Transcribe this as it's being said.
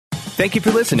Thank you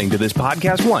for listening to this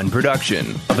Podcast One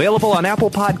production, available on Apple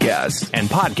Podcasts and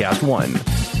Podcast One.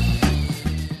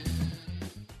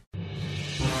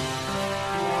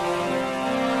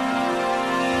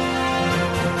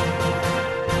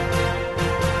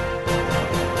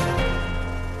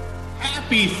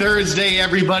 Happy Thursday,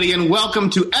 everybody, and welcome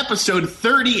to episode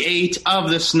 38 of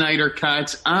the Sneider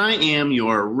Cut. I am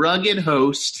your rugged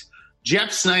host,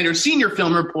 Jeff Sneider, senior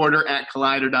film reporter at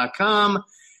Collider.com,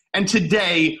 and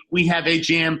today we have a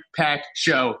jam-packed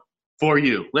show for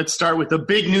you. Let's start with the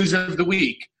big news of the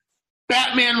week.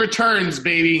 Batman Returns,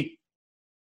 baby.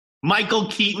 Michael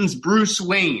Keaton's Bruce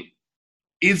Wayne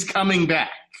is coming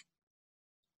back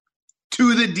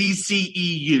to the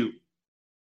DCEU.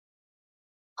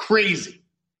 Crazy.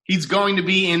 He's going to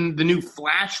be in the new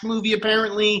Flash movie,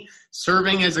 apparently,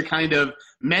 serving as a kind of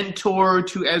mentor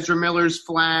to Ezra Miller's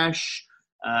Flash.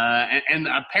 And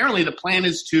apparently the plan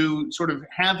is to sort of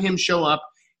have him show up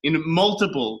in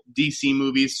multiple DC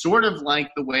movies, sort of like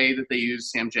the way that they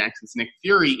use Sam Jackson's Nick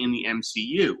Fury in the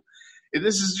MCU.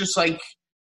 This is just like,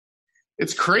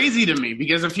 it's crazy to me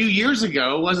because a few years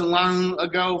ago, it wasn't long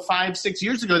ago, 5-6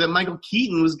 years ago, that Michael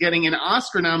Keaton was getting an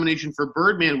Oscar nomination for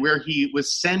Birdman, where he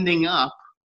was sending up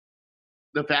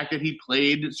the fact that he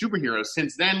played superheroes.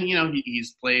 Since then, you know,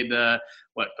 he's played the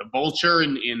Vulture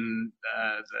in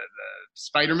the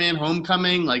Spider-Man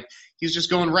Homecoming. Like, he's just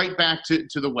going right back to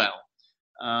the well.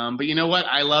 But you know what?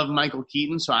 I love Michael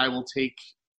Keaton, so I will take,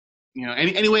 you know,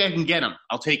 any way I can get him,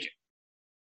 I'll take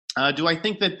it. Do I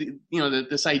think that that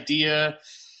this idea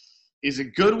is a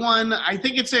good one? I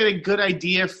think it's a good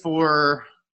idea for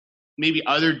maybe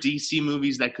other DC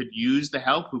movies that could use the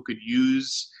help, who could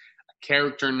use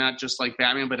character not just like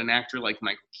Batman, but an actor like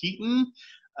Michael Keaton.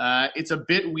 It's a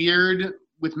bit weird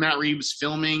with Matt Reeves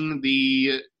filming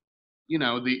the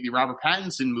Robert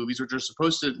Pattinson movies, which are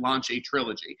supposed to launch a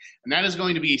trilogy, and that is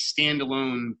going to be a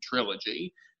standalone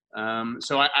trilogy.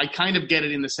 So I kind of get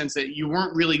it in the sense that you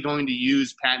weren't really going to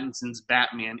use Pattinson's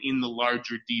Batman in the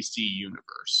larger DC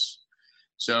universe.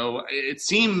 So it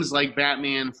seems like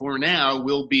Batman for now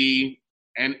will be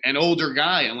an older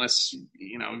guy, unless,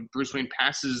 you know, Bruce Wayne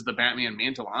passes the Batman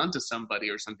mantle on to somebody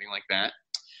or something like that.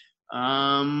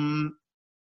 And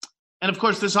of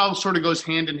course, this all sort of goes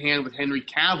hand in hand with Henry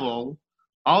Cavill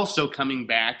also coming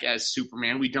back as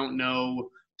Superman. We don't know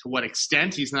to what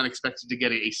extent. He's not expected to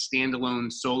get a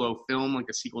standalone solo film like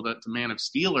a sequel to Man of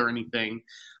Steel or anything,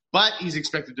 but he's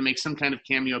expected to make some kind of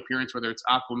cameo appearance, whether it's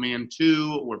Aquaman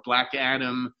 2 or Black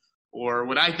Adam, or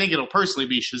what I think it'll personally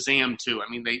be, Shazam 2. I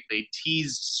mean, they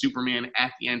teased Superman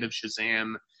at the end of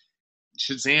Shazam.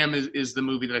 Shazam is the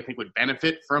movie that I think would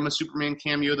benefit from a Superman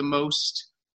cameo the most.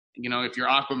 You know, if you're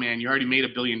Aquaman, you already made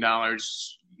 $1 billion.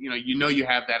 You know you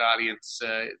have that audience.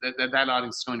 That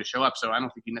audience is going to show up. So I don't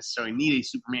think you necessarily need a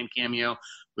Superman cameo.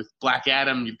 With Black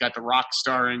Adam, you've got The Rock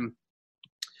starring.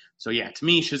 So yeah, to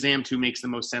me, Shazam 2 makes the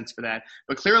most sense for that.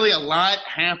 But clearly a lot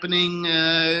happening,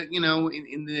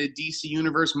 in the DC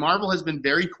universe. Marvel has been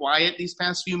very quiet these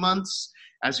past few months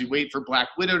as we wait for Black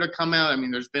Widow to come out. I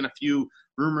mean, there's been a few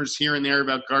rumors here and there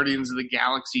about Guardians of the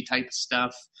Galaxy type of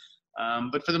stuff.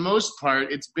 But for the most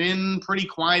part, it's been pretty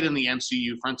quiet in the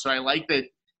MCU front. So I like that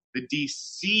the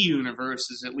DC universe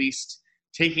is at least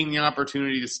taking the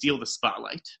opportunity to steal the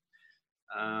spotlight.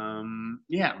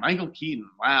 Michael Keaton,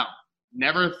 wow.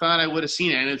 Never thought I would have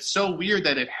seen it. And it's so weird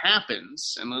that it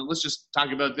happens. And let's just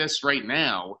talk about this right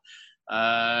now.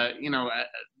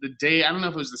 The day, I don't know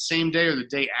if it was the same day or the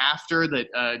day after that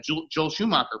Joel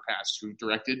Schumacher passed, who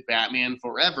directed Batman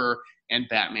Forever and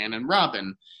Batman and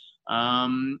Robin.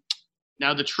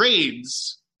 Now, the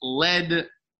trades led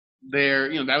their,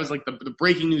 that was like the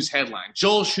breaking news headline.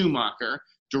 Joel Schumacher,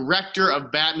 director of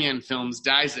Batman films,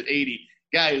 dies at 80.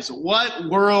 Guys, what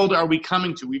world are we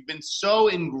coming to? We've been so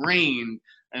ingrained.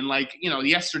 And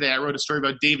yesterday I wrote a story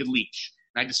about David Leitch.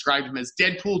 And I described him as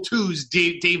Deadpool 2's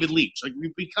David Leitch. Like,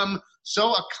 we've become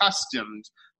so accustomed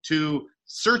to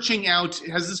searching out,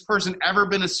 has this person ever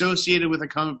been associated with a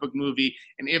comic book movie?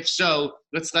 And if so,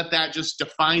 let's let that just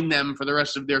define them for the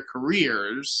rest of their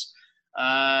careers.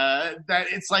 That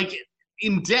it's like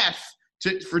in death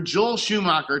for Joel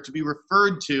Schumacher to be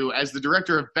referred to as the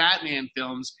director of Batman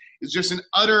films is just an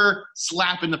utter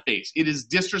slap in the face. It is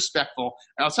disrespectful.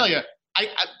 And I'll tell you, I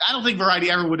don't think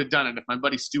Variety ever would have done it if my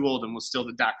buddy Stu Oldham was still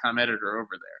the .com editor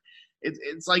over there.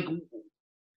 It's like,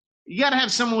 you got to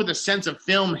have someone with a sense of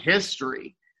film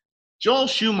history. Joel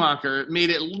Schumacher made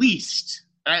at least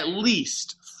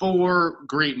 4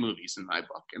 great movies in my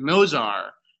book. And those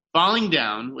are Falling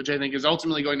Down, which I think is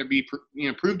ultimately going to be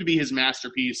proved to be his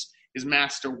masterpiece, his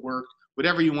masterwork,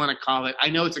 whatever you want to call it. I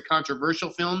know it's a controversial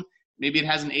film. Maybe it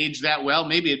hasn't aged that well.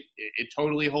 Maybe it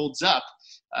totally holds up.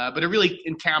 But it really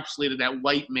encapsulated that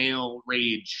white male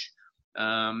rage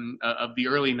of the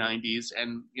early 90s.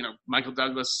 And, Michael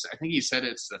Douglas, I think he said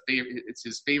it's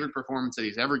his favorite performance that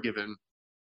he's ever given.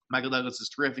 Michael Douglas is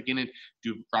terrific in it.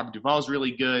 Robert Duvall's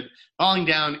really good. Falling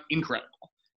Down, incredible.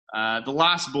 The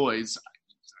Lost Boys,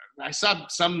 I saw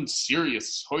some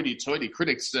serious hoity-toity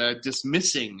critics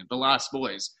dismissing The Lost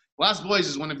Boys. Lost Boys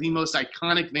is one of the most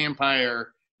iconic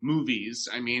vampire movies.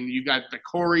 I mean, you got the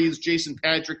Coreys, Jason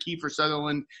Patrick, Kiefer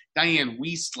Sutherland, Diane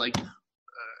Wiest.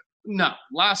 No,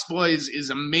 Lost Boys is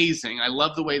amazing. I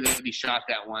love the way that he shot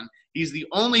that one. He's the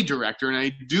only director, and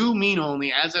I do mean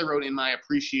only, as I wrote in my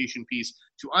appreciation piece,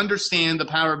 to understand the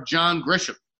power of John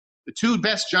Grisham. The two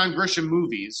best John Grisham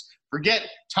movies, forget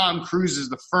Tom Cruise's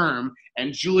The Firm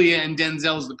and Julia and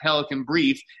Denzel's The Pelican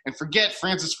Brief, and forget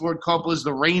Francis Ford Coppola's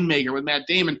The Rainmaker with Matt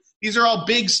Damon. These are all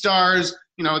big stars,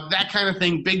 that kind of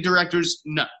thing, big directors.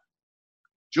 No.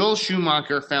 Joel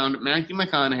Schumacher found Matthew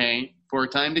McConaughey for A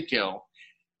Time to Kill,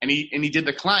 and he did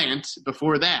The Client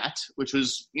before that, which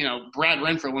was, Brad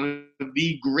Renfro, one of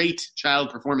the great child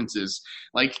performances.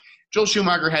 Joel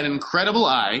Schumacher had an incredible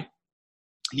eye.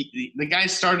 The guy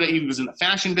he was in the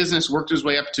fashion business, worked his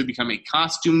way up to become a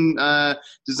costume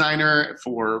designer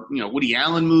for, Woody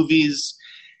Allen movies.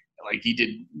 He did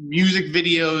music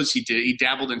videos. He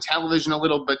dabbled in television a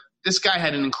little, but this guy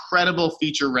had an incredible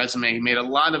feature resume. He made a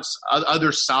lot of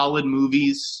other solid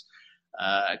movies.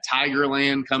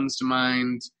 Tigerland comes to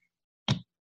mind.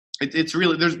 It's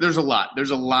really, there's a lot.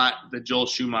 There's a lot that Joel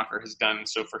Schumacher has done.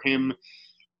 So for him,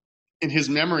 in his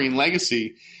memory and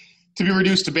legacy, to be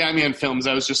reduced to Batman films,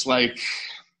 I was just like,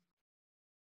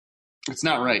 it's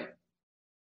not right.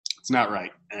 It's not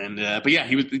right. And but yeah,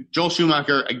 he was Joel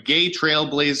Schumacher, a gay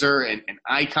trailblazer and an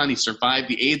icon. He survived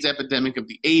the AIDS epidemic of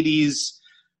the 80s.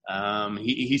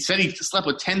 He said he slept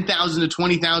with 10,000 to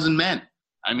 20,000 men.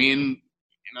 I mean,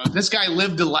 this guy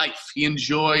lived a life. He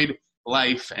enjoyed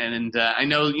life, and I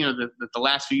know that the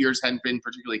last few years hadn't been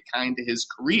particularly kind to his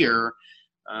career.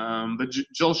 But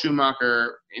Joel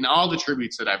Schumacher, in all the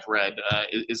tributes that I've read,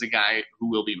 is a guy who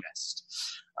will be missed.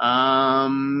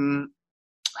 I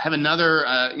have another,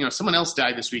 someone else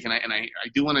died this week, and I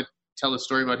do want to tell a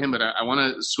story about him, but I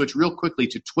want to switch real quickly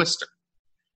to Twister.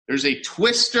 There's a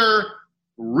Twister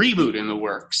reboot in the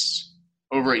works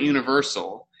over at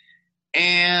Universal,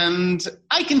 and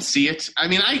I can see it. I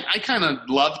mean, I kind of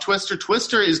love Twister.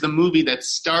 Twister is the movie that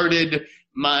started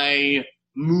my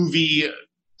movie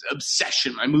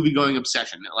obsession, my movie-going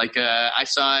obsession. I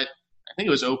saw it, I think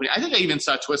it was opening. I think I even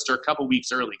saw Twister a couple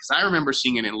weeks early, because I remember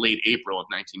seeing it in late April of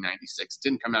 1996. It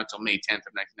didn't come out until May 10th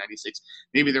of 1996.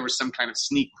 Maybe there was some kind of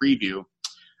sneak preview.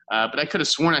 But I could have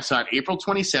sworn I saw it April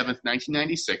 27th,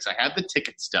 1996. I had the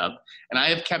ticket stub, and I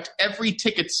have kept every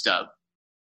ticket stub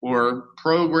or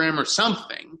program or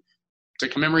something to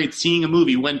commemorate seeing a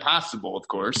movie when possible, of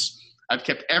course. I've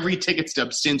kept every ticket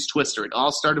stub since Twister. It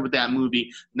all started with that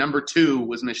movie. Number 2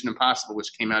 was Mission Impossible,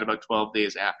 which came out about 12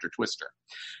 days after Twister.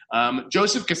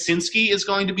 Joseph Kosinski is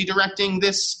going to be directing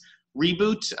this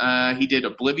reboot. He did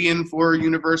Oblivion for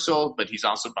Universal, but he's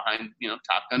also behind,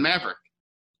 Top Gun Maverick.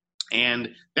 And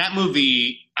that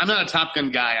movie, I'm not a Top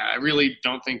Gun guy. I really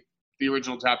don't think the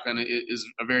original Top Gun is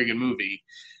a very good movie.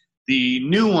 The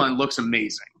new one looks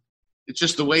amazing. It's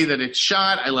just the way that it's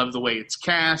shot. I love the way it's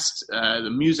cast, the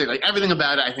music, everything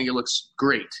about it. I think it looks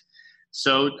great.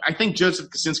 So I think Joseph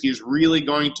Kosinski is really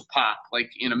going to pop,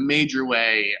 in a major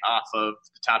way, off of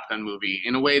the Top Gun movie,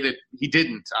 in a way that he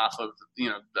didn't off of,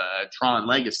 the Tron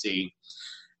Legacy.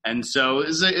 And so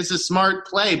it's a smart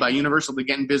play by Universal to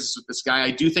get in business with this guy.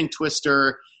 I do think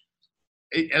Twister,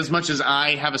 as much as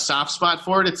I have a soft spot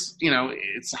for it,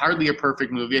 it's hardly a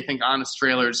perfect movie. I think Honest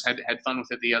Trailers had fun with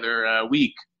it the other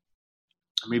week.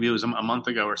 Maybe it was a month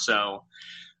ago or so.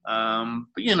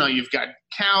 But, you've got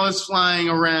cows flying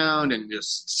around and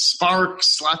just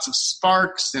sparks, lots of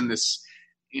sparks, and this,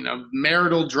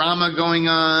 marital drama going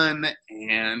on.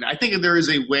 And I think there is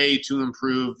a way to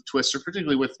improve Twister,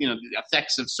 particularly with, the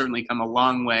effects have certainly come a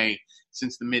long way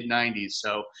since the mid-'90s.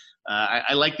 So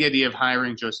I like the idea of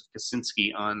hiring Joseph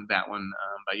Kosinski on that one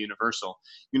by Universal.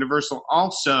 Universal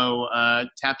also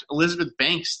tapped Elizabeth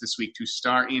Banks this week to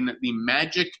star in The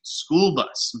Magic School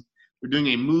Bus. We're doing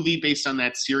a movie based on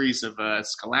that series of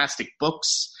Scholastic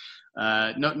books.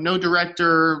 No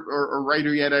director or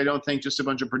writer yet, I don't think, just a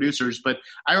bunch of producers. But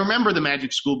I remember The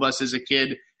Magic School Bus as a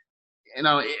kid.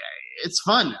 It's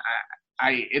fun.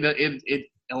 It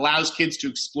allows kids to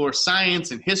explore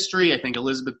science and history. I think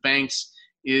Elizabeth Banks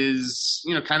is,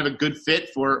 kind of a good fit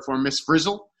for Miss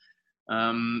Frizzle.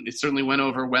 It certainly went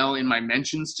over well in my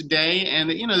mentions today. And,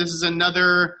 this is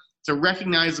another It's a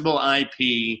recognizable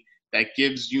IP that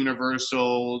gives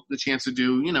Universal the chance to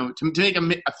do, to make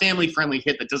a family-friendly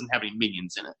hit that doesn't have any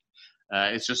minions in it.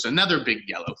 It's just another big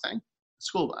yellow thing,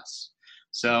 school bus.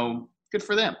 So good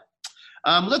for them.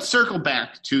 Let's circle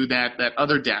back to that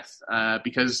other death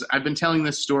because I've been telling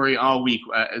this story all week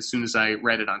as soon as I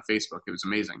read it on Facebook. It was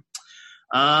amazing.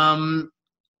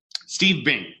 Steve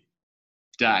Bing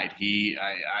died.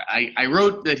 I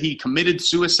wrote that he committed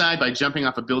suicide by jumping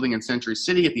off a building in Century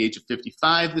City at the age of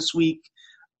 55 this week.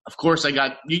 Of course,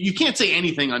 you can't say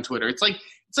anything on Twitter. It's like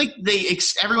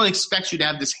everyone expects you to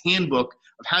have this handbook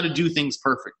of how to do things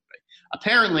perfectly.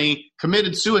 Apparently,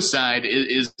 committed suicide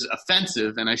is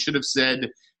offensive, and I should have said,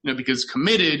 because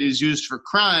committed is used for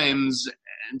crimes,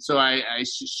 and so I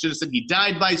should have said he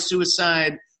died by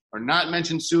suicide or not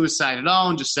mentioned suicide at all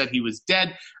and just said he was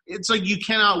dead. It's like you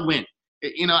cannot win.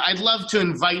 I'd love to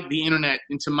invite the internet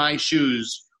into my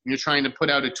shoes when you're trying to put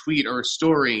out a tweet or a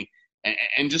story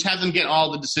and just have them get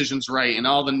all the decisions right and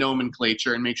all the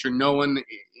nomenclature and make sure no one,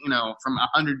 from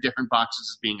 100 different boxes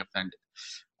is being offended.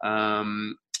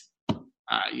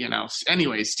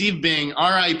 Anyway, Steve Bing,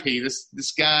 R.I.P.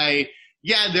 This guy,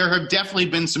 there have definitely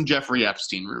been some Jeffrey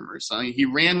Epstein rumors. He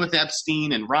ran with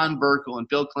Epstein and Ron Burkle and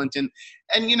Bill Clinton.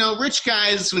 And, rich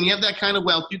guys, when you have that kind of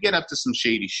wealth, you get up to some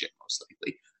shady shit, most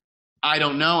likely. I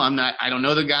don't know. I don't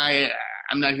know the guy.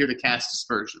 I'm not here to cast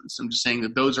aspersions. I'm just saying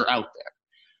that those are out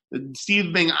there. The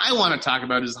Steve Bing I want to talk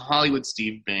about is Hollywood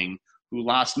Steve Bing, who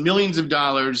lost millions of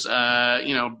dollars,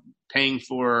 paying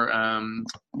for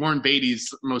Warren Beatty's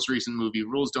most recent movie,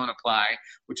 Rules Don't Apply,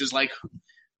 which is like,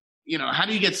 how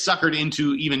do you get suckered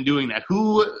into even doing that?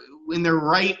 Who in their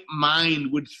right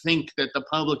mind would think that the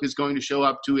public is going to show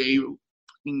up to a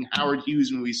fucking Howard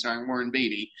Hughes movie starring Warren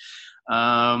Beatty?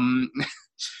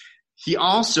 He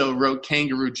also wrote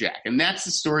Kangaroo Jack, and that's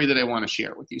the story that I want to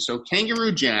share with you. So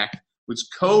Kangaroo Jack was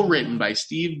co-written by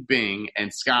Steve Bing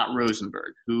and Scott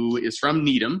Rosenberg, who is from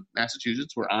Needham,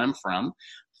 Massachusetts, where I'm from.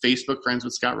 Facebook friends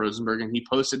with Scott Rosenberg, and he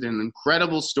posted an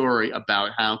incredible story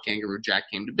about how Kangaroo Jack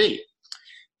came to be.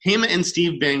 Him and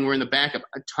Steve Bing were in the back of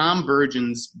Tom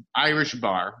Burgeon's Irish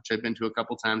bar, which I've been to a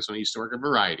couple times when I used to work at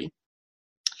Variety.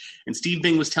 And Steve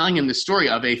Bing was telling him the story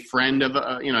of a friend of,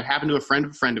 happened to a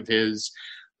friend of his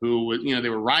who, they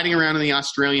were riding around in the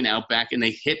Australian outback and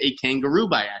they hit a kangaroo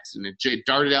by accident. It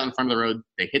darted out in front of the road.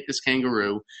 They hit this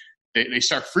kangaroo. They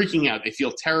start freaking out. They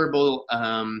feel terrible.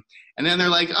 And then they're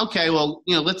like, okay, well,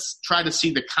 let's try to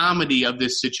see the comedy of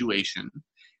this situation.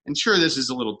 And sure, this is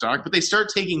a little dark, but they start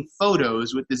taking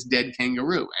photos with this dead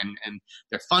kangaroo. And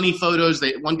they're funny photos.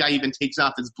 One guy even takes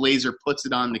off his blazer, puts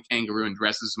it on the kangaroo, and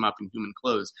dresses him up in human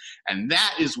clothes. And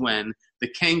that is when the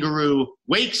kangaroo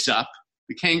wakes up.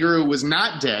 The kangaroo was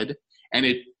not dead, and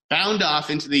it bound off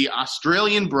into the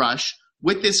Australian brush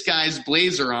with this guy's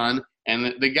blazer on,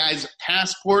 and the guy's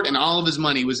passport and all of his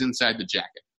money was inside the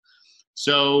jacket.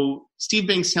 So Steve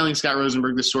Bing's telling Scott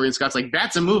Rosenberg this story, and Scott's like,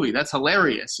 that's a movie. That's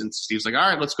hilarious. And Steve's like, all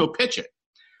right, let's go pitch it.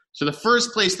 So the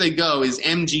first place they go is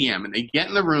MGM, and they get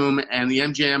in the room, and the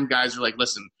MGM guys are like,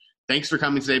 listen, thanks for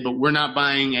coming today, but we're not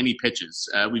buying any pitches.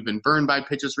 We've been burned by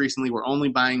pitches recently. We're only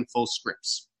buying full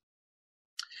scripts.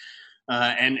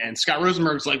 And Scott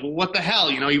Rosenberg's like, well, what the hell?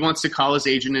 He wants to call his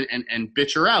agent and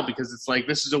bitch her out because it's like,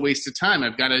 this is a waste of time.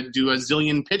 I've got to do a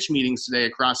zillion pitch meetings today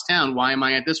across town. Why am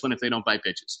I at this one if they don't buy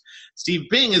pitches? Steve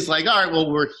Bing is like, all right, well,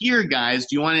 we're here, guys.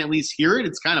 Do you want to at least hear it?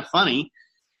 It's kind of funny.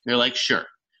 They're like, sure.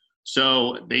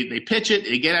 So they pitch it.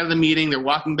 They get out of the meeting. They're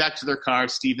walking back to their car,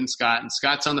 Steve and Scott. And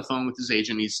Scott's on the phone with his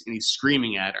agent. He's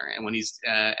screaming at her. And when he's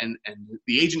and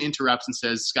the agent interrupts and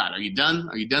says, Scott, are you done?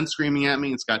 Are you done screaming at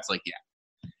me? And Scott's like, yeah.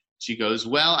 She goes,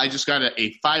 well, I just got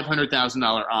a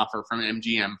 $500,000 offer from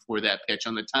MGM for that pitch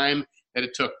on the time that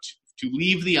it took to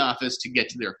leave the office to get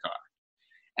to their car.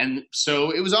 And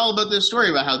so it was all about this story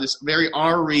about how this very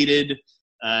R-rated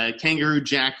Kangaroo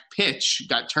Jack pitch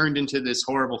got turned into this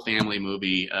horrible family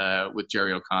movie with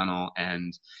Jerry O'Connell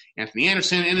and Anthony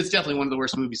Anderson. And it's definitely one of the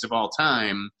worst movies of all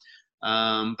time.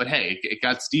 But hey, it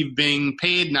got Steve Bing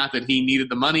paid. Not that he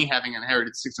needed the money, having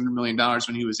inherited $600 million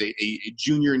when he was a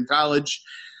junior in college.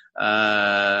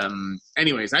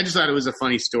 Anyways, I just thought it was a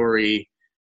funny story.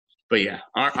 But yeah,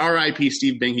 R.I.P.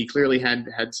 Steve Bing. He clearly had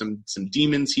some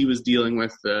demons he was dealing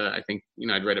with. I think,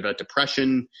 I'd read about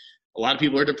depression. A lot of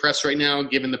people are depressed right now,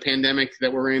 given the pandemic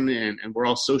that we're in, and we're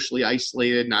all socially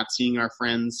isolated, not seeing our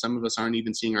friends. Some of us aren't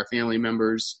even seeing our family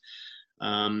members.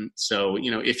 So,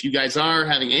 if you guys are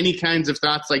having any kinds of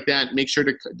thoughts like that, make sure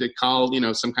to call,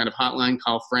 some kind of hotline,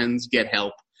 call friends, get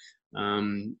help.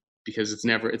 Because it's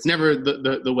never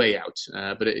the way out.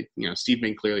 But Steve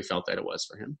Bing clearly felt that it was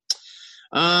for him.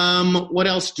 What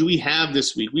else do we have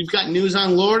this week? We've got news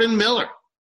on Lord and Miller.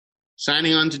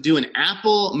 signing on to do an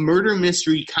Apple murder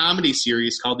mystery comedy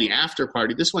series called The After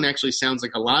Party. This one actually sounds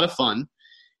like a lot of fun.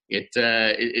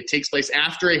 It takes place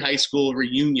after a high school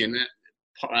reunion.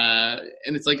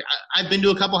 And it's like, I've been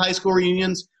to a couple high school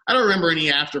reunions. I don't remember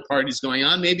any after parties going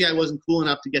on. Maybe I wasn't cool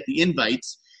enough to get the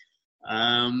invites.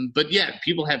 But yeah,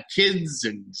 people have kids,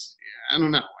 and I don't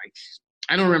know. Like,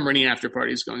 I don't remember any after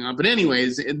parties going on. But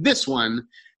anyways, this one,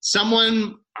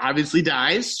 someone obviously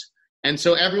dies. And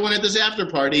so everyone at this after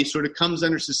party sort of comes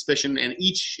under suspicion. And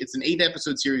it's an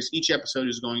 8-episode series. Each episode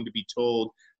is going to be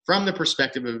told from the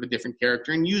perspective of a different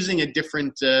character and using a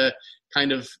different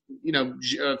kind of,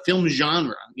 film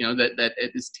genre, that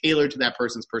is tailored to that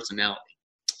person's personality.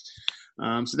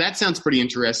 So that sounds pretty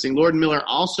interesting. Lord and Miller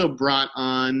also brought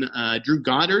on Drew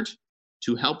Goddard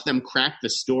to help them crack the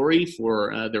story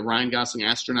for the Ryan Gosling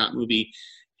astronaut movie,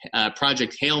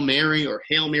 Project Hail Mary or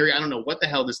Hail Mary. I don't know what the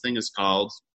hell this thing is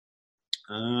called.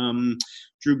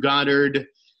 Drew Goddard.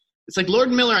 It's like Lord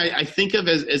and Miller I think of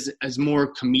as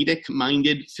more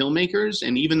comedic-minded filmmakers.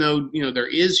 And even though, there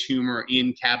is humor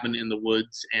in Cabin in the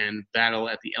Woods and Battle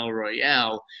at the El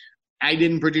Royale, I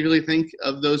didn't particularly think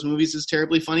of those movies as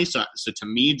terribly funny. So to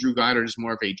me, Drew Goddard is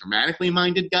more of a dramatically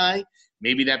minded guy.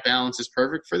 Maybe that balance is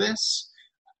perfect for this.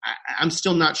 I'm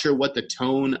still not sure what the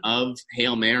tone of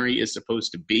Hail Mary is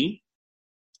supposed to be.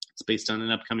 It's based on an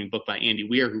upcoming book by Andy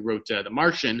Weir, who wrote The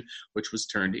Martian, which was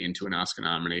turned into an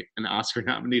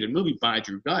Oscar-nominated movie by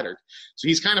Drew Goddard. So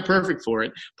he's kind of perfect for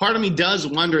it. Part of me does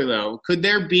wonder, though, could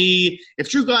there be, if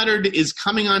Drew Goddard is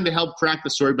coming on to help crack the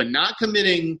story but not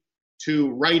committing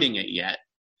to writing it yet,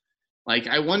 like,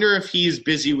 I wonder if he's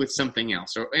busy with something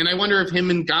else. And I wonder if him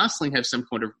and Gosling have some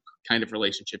kind of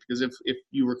relationship. Because if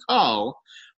you recall,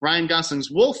 Ryan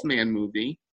Gosling's Wolfman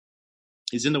movie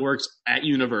is in the works at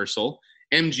Universal.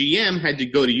 MGM had to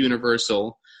go to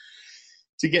Universal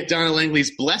to get Donna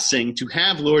Langley's blessing to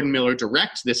have Lord and Miller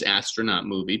direct this astronaut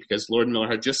movie, because Lord and Miller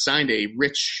had just signed a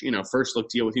rich, first look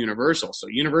deal with Universal. So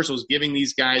Universal's giving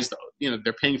these guys,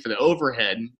 they're paying for the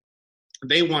overhead.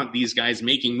 They want these guys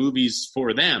making movies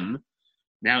for them.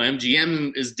 Now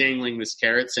MGM is dangling this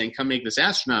carrot saying, come make this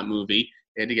astronaut movie.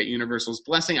 They had to get Universal's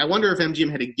blessing. I wonder if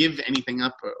MGM had to give anything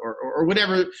up or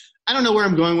whatever. I don't know where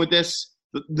I'm going with this.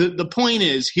 The point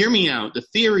is, hear me out. The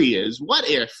theory is, what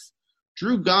if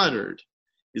Drew Goddard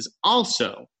is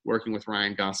also working with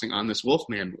Ryan Gosling on this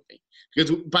Wolfman movie?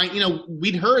 Because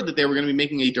we'd heard that they were going to be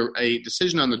making a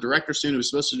decision on the director soon. It was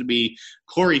supposed to be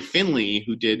Corey Finley,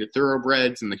 who did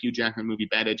Thoroughbreds and the Hugh Jackman movie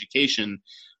Bad Education.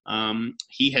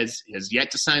 He has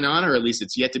yet to sign on, or at least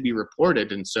it's yet to be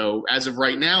reported. And so as of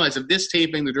right now, as of this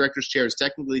taping, the director's chair is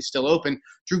technically still open.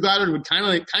 Drew Goddard would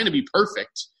kind of be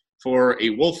perfect for a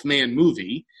Wolfman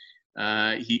movie.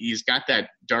 He's got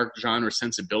that dark genre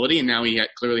sensibility, and now he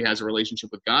clearly has a relationship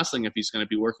with Gosling if he's going to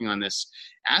be working on this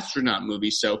astronaut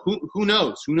movie. So who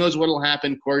knows? Who knows what will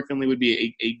happen? Corey Finley would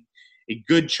be a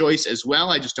good choice as well.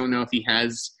 I just don't know if he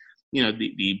has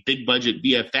the big budget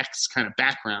VFX kind of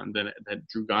background that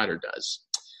Drew Goddard does.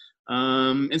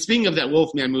 And speaking of that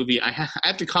Wolfman movie, I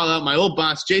have to call out my old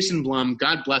boss, Jason Blum.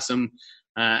 God bless him.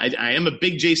 I am a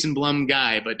big Jason Blum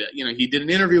guy, but he did an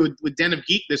interview with Den of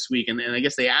Geek this week, and I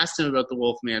guess they asked him about the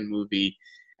Wolfman movie,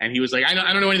 and he was like, I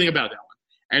don't know anything about that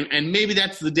one. And maybe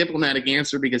that's the diplomatic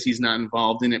answer because he's not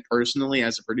involved in it personally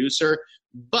as a producer.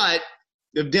 But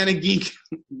if Den of Geek,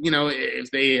 if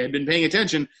they had been paying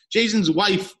attention, Jason's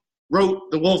wife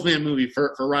wrote the Wolfman movie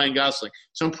for Ryan Gosling.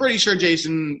 So I'm pretty sure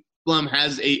Jason Blum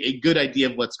has a good idea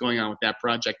of what's going on with that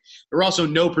project. There were also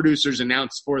no producers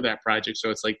announced for that project, so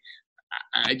it's like,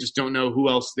 I just don't know who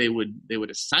else they would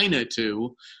assign it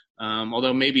to.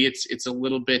 Although maybe it's a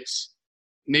little bit,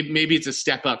 maybe it's a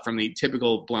step up from the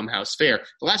typical Blumhouse fare.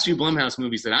 The last few Blumhouse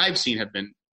movies that I've seen have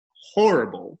been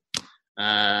horrible.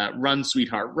 Run,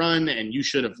 Sweetheart, Run, and You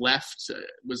Should Have Left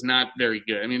was not very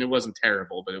good. I mean, it wasn't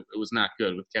terrible, but it was not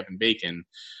good with Kevin Bacon.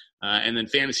 And then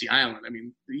Fantasy Island. I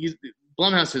mean,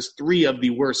 Blumhouse has 3 of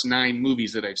the worst 9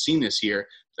 movies that I've seen this year.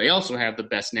 They also have the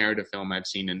best narrative film I've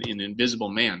seen in Invisible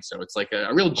Man. So it's like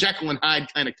a real Jekyll and Hyde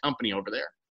kind of company over there.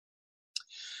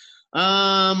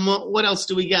 What else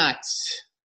do we got?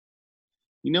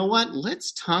 You know what?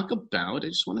 Let's talk about, I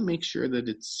just want to make sure that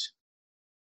it's,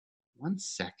 1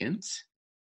 second.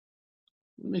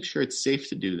 Make sure it's safe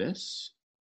to do this.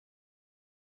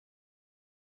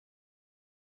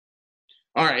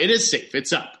 All right, it is safe.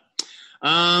 It's up.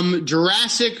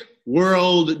 Jurassic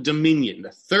World Dominion,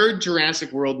 the 3rd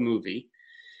Jurassic World movie,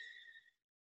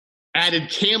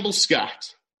 added Campbell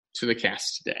Scott to the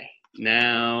cast today.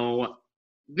 Now,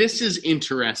 this is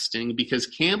interesting because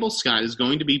Campbell Scott is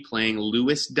going to be playing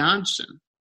Lewis Dodgson.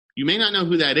 You may not know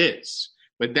who that is,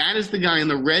 but that is the guy in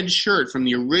the red shirt from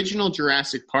the original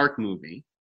Jurassic Park movie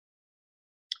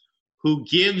who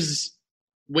gives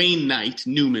Wayne Knight,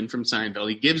 Newman from Seinfeld,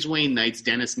 he gives Wayne Knight's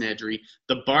Dennis Nedry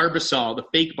the Barbasol, the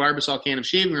fake Barbasol can of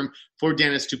shaving room for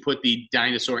Dennis to put the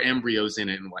dinosaur embryos in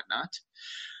it and whatnot.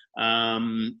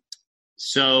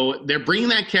 So they're bringing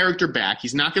that character back.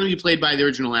 He's not going to be played by the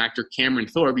original actor Cameron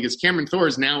Thor, because Cameron Thor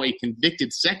is now a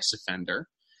convicted sex offender.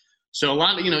 So a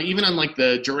lot of, even on like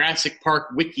the Jurassic Park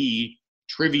wiki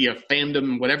trivia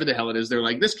fandom, whatever the hell it is, they're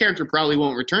like, this character probably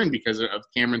won't return because of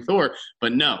Cameron Thor.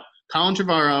 But no, Colin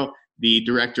Trevorrow, the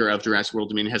director of Jurassic World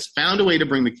Dominion, has found a way to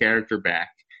bring the character back.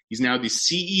 He's now the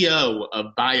CEO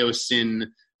of Biosyn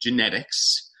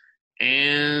Genetics.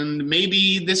 And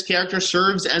maybe this character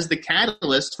serves as the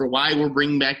catalyst for why we're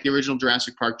bringing back the original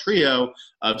Jurassic Park trio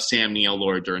of Sam Neill,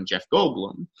 Laura Dern, Jeff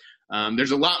Goldblum.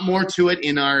 There's a lot more to it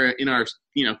in our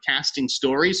casting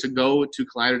story. So go to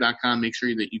Collider.com. Make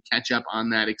sure that you catch up on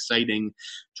that exciting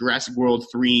Jurassic World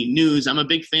 3 news. I'm a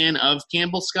big fan of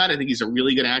Campbell Scott. I think he's a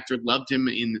really good actor. Loved him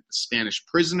in The Spanish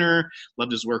Prisoner.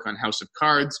 Loved his work on House of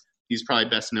Cards. He's probably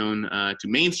best known to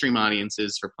mainstream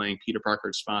audiences for playing Peter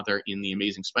Parker's father in the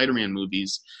Amazing Spider-Man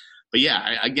movies. But yeah,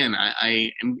 I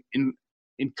am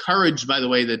encouraged by the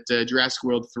way that Jurassic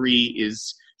World 3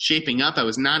 is shaping up. I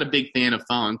was not a big fan of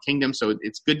Fallen Kingdom, so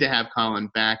it's good to have Colin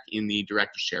back in the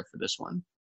director's chair for this one.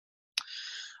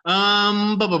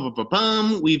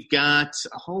 We've got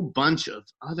a whole bunch of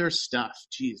other stuff.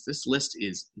 Jeez, this list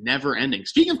is never ending.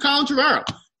 Speaking of Colin Trevorrow,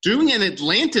 doing an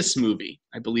Atlantis movie,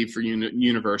 I believe, for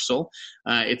Universal.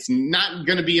 It's not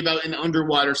going to be about an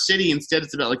underwater city. Instead,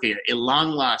 it's about like a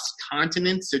long-lost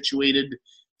continent situated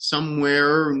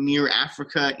somewhere near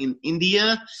Africa in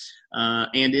India.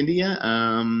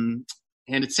 And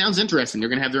it sounds interesting. They're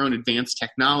going to have their own advanced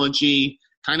technology,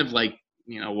 kind of like,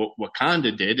 what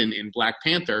Wakanda did in Black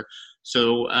Panther.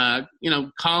 So,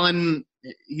 Colin,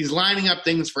 he's lining up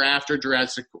things for after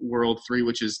Jurassic World 3,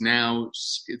 which is now,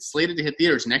 it's slated to hit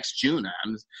theaters next June.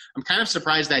 I'm kind of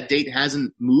surprised that date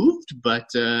hasn't moved, but,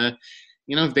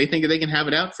 if they think they can have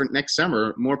it out for next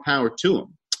summer, more power to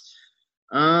them.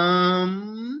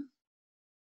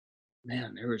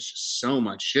 Man, there was just so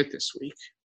much shit this week.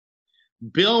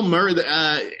 Bill Murray,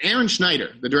 Aaron Schneider,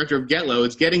 the director of Get Low,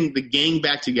 is getting the gang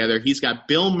back together. He's got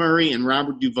Bill Murray and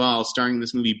Robert Duvall starring in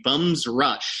this movie Bums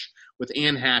Rush with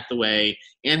Anne Hathaway.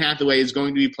 Anne Hathaway is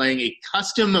going to be playing a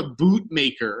custom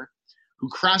bootmaker who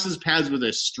crosses paths with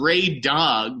a stray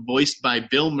dog voiced by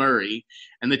Bill Murray,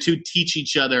 and the two teach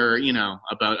each other,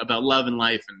 about love and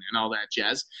life and all that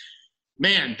jazz.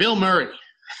 Man, Bill Murray.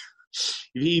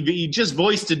 He just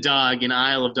voiced a dog in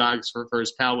Isle of Dogs for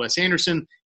his pal Wes Anderson.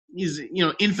 He's,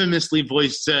 infamously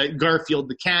voiced Garfield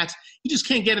the cat. He just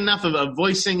can't get enough of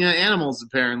voicing animals,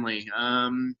 apparently.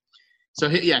 So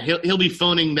he'll be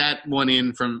phoning that one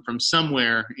in from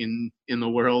somewhere in the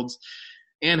world.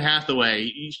 Anne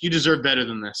Hathaway, you deserve better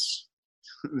than this.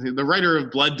 The writer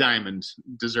of Blood Diamond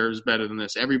deserves better than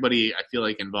this. Everybody, I feel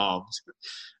like, involved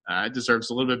deserves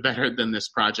a little bit better than this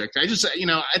project. I just,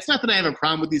 it's not that I have a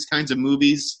problem with these kinds of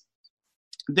movies.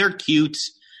 They're cute.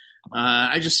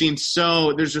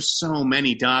 There's just so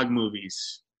many dog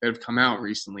movies that have come out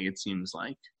recently, it seems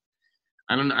like.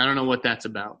 I don't know what that's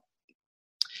about.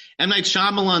 M. Night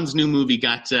Shyamalan's new movie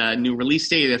got a new release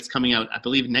date that's coming out, I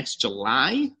believe, next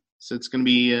July. So it's going to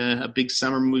be a big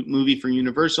summer movie for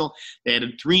Universal. They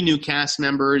added 3 new cast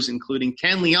members, including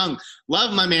Ken Leung.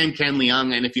 Love my man Ken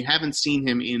Leung. And if you haven't seen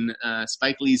him in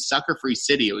Spike Lee's Sucker Free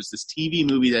City, it was this TV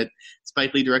movie that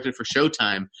Spike Lee directed for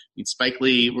Showtime. Spike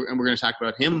Lee, and we're going to talk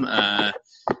about him.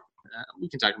 We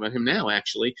can talk about him now,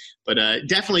 actually. But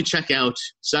definitely check out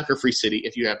Sucker Free City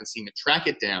if you haven't seen it. Track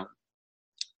it down.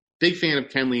 Big fan of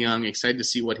Ken Leung. Excited to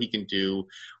see what he can do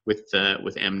with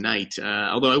M. Night.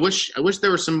 Although I wish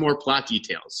there were some more plot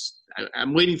details.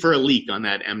 I'm waiting for a leak on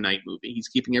that M. Night movie. He's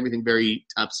keeping everything very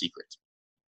top secret.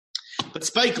 But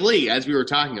Spike Lee, as we were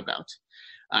talking about,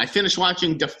 I finished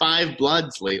watching Da 5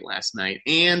 Bloods late last night,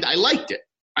 and I liked it.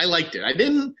 I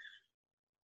didn't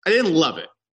love it.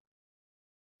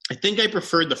 I think I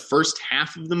preferred the first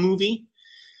half of the movie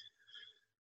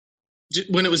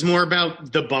when it was more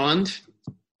about the bond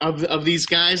of these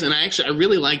guys, and I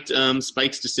really liked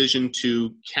Spike's decision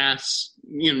to cast,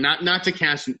 not to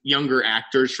cast younger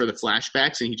actors for the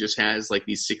flashbacks, and he just has like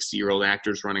these 60-year-old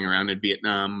actors running around in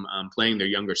Vietnam playing their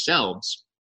younger selves.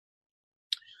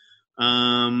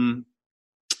 The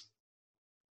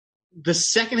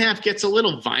second half gets a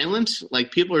little violent.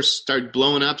 Like people start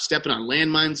blowing up, stepping on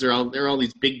landmines. There are all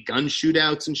these big gun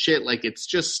shootouts and shit. Like it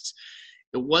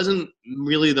wasn't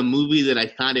really the movie that I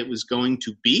thought it was going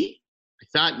to be. I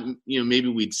thought, maybe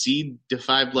we'd see Da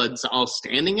 5 Bloods all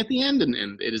standing at the end,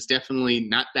 and it is definitely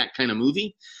not that kind of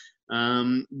movie.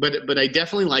 But I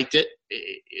definitely liked it.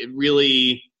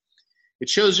 It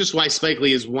shows just why Spike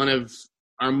Lee is one of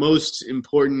our most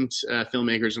important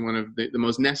filmmakers and one of the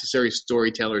most necessary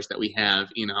storytellers that we have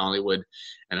in Hollywood.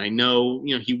 And I know,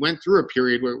 he went through a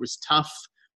period where it was tough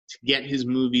to get his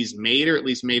movies made, or at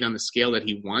least made on the scale that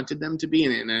he wanted them to be.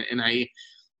 And I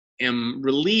am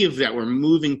relieved that we're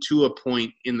moving to a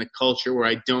point in the culture where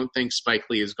I don't think Spike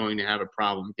Lee is going to have a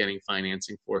problem getting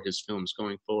financing for his films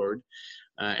going forward.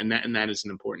 And that is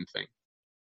an important thing.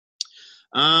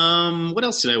 What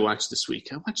else did I watch this week?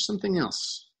 I watched something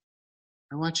else.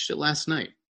 I watched it last night.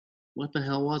 What the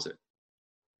hell was it?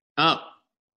 Oh,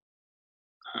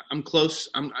 I'm close.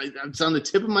 It's on the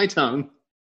tip of my tongue.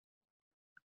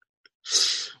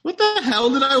 What the hell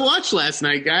did I watch last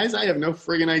night, guys? I have no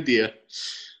friggin' idea.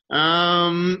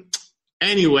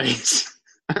 Anyways,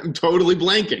 I'm totally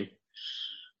blanking.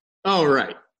 All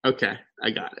right. Okay,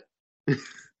 I got it.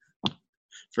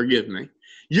 Forgive me.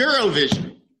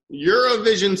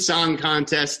 Eurovision Song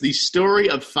Contest, The Story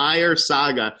of Fire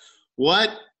Saga. What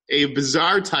a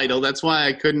bizarre title. That's why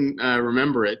I couldn't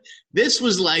remember it. This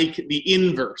was like the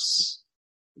inverse.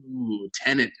 Ooh,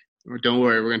 Tenet. Don't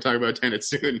worry, we're going to talk about Tenet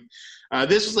soon.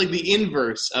 This was like the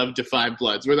inverse of Da 5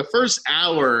 Bloods, where the first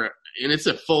hour, and it's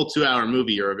a full 2-hour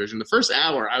movie, Eurovision, the first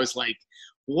hour I was like,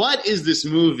 what is this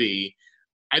movie?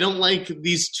 I don't like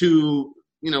these two,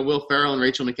 Will Ferrell and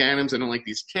Rachel McAdams. I don't like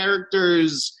these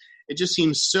characters. It just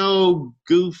seems so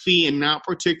goofy and not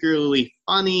particularly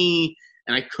funny,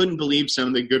 and I couldn't believe some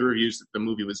of the good reviews that the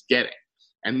movie was getting.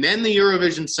 And then the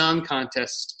Eurovision Song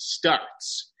Contest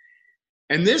starts.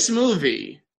 And this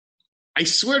movie, I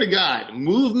swear to God,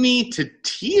 moved me to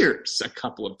tears a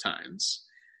couple of times.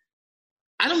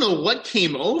 I don't know what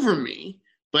came over me,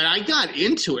 but I got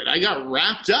into it. I got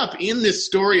wrapped up in this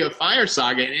story of Fire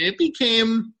Saga, and it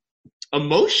became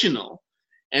emotional.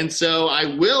 And so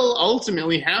I will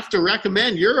ultimately have to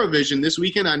recommend Eurovision this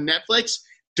weekend on Netflix.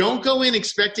 Don't go in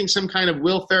expecting some kind of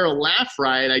Will Ferrell laugh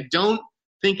riot. I don't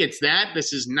think it's that.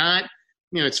 This is not,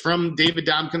 it's from David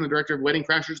Dobkin, the director of Wedding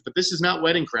Crashers, but this is not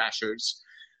Wedding Crashers.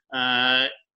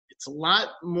 It's a lot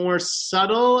more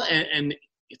subtle and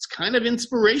it's kind of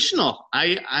inspirational.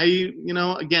 I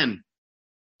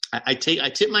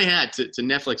tip my hat to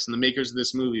Netflix and the makers of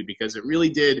this movie because it really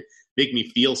did make me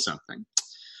feel something.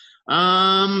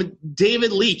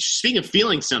 David Leitch, speaking of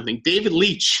feeling something, David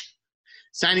Leitch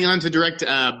signing on to direct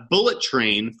Bullet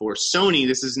Train for Sony.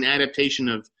 This is an adaptation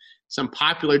of some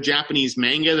popular Japanese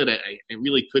manga that I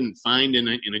really couldn't find in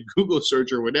a Google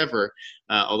search or whatever,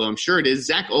 although I'm sure it is.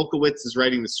 Zach Olkowitz is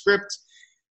writing the script.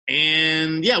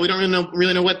 And yeah, we don't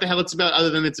really know what the hell it's about other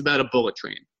than it's about a bullet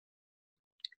train.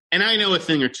 And I know a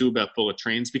thing or two about bullet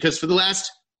trains because for the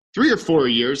last 3 or 4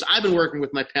 years, I've been working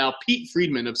with my pal Pete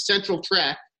Friedman of Central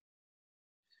Track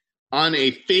on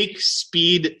a fake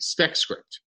Speed spec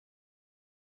script.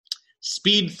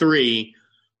 Speed 3,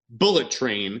 Bullet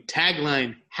Train,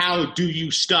 tagline, how do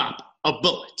you stop a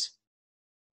bullet?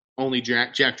 Only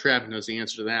Jack Trav knows the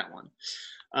answer to that one.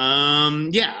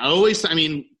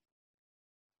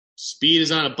 Speed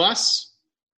is on a bus.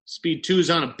 Speed 2 is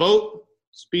on a boat.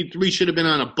 Speed 3 should have been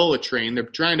on a bullet train. They're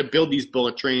trying to build these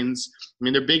bullet trains. I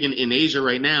mean, they're big in Asia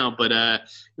right now, but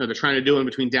they're trying to do one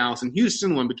between Dallas and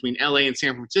Houston, one between LA and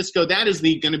San Francisco. That is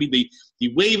going to be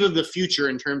the wave of the future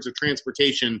in terms of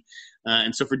transportation.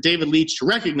 And so for David Leitch to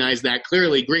recognize that,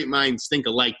 clearly great minds think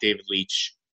alike, David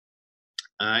Leitch.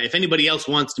 If anybody else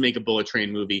wants to make a bullet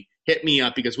train movie, hit me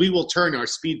up because we will turn our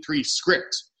Speed 3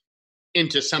 script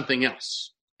into something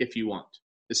else if you want.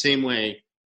 The same way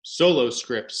solo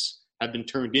scripts have been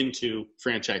turned into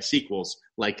franchise sequels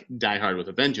like Die Hard with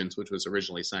a Vengeance, which was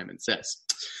originally Simon Says.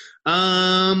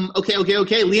 Okay.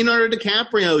 Leonardo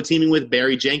DiCaprio teaming with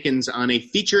Barry Jenkins on a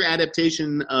feature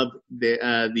adaptation of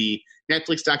the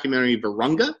Netflix documentary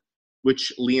Virunga,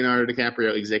 which Leonardo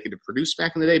DiCaprio executive produced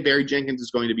back in the day. Barry Jenkins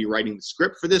is going to be writing the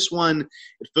script for this one.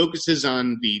 It focuses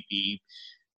on the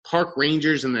park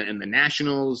rangers and the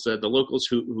nationals, the locals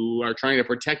who are trying to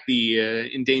protect the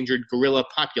endangered gorilla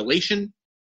population.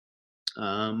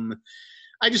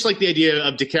 I just like the idea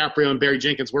of DiCaprio and Barry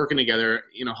Jenkins working together.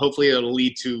 Hopefully it'll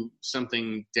lead to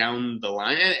something down the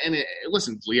line.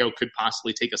 Listen, Leo could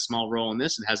possibly take a small role in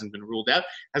this. It hasn't been ruled out.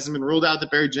 It hasn't been ruled out that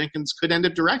Barry Jenkins could end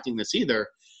up directing this either.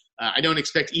 I don't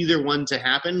expect either one to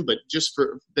happen, but just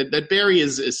for that Barry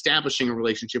is establishing a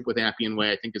relationship with Appian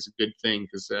Way, I think is a good thing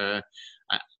because I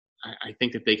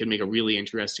think that they could make a really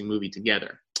interesting movie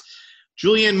together.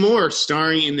 Julianne Moore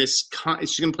starring in this.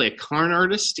 She's going to play a con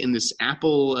artist in this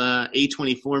Apple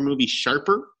A24 movie,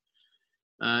 Sharper.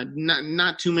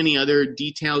 Not too many other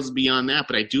details beyond that,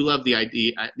 but I do love the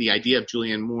idea of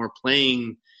Julianne Moore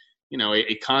playing,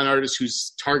 a con artist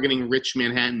who's targeting rich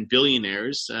Manhattan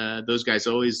billionaires. Those guys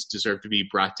always deserve to be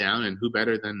brought down, and who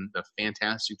better than the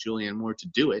fantastic Julianne Moore to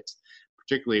do it,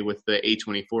 particularly with the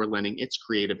A24 lending its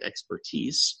creative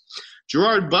expertise.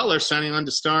 Gerard Butler signing on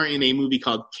to star in a movie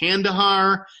called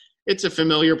Kandahar. It's a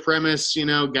familiar premise,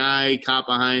 guy caught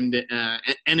behind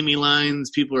enemy lines.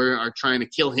 People are trying to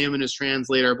kill him and his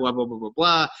translator, blah, blah, blah, blah,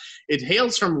 blah. It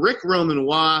hails from Rick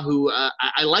Romanois, who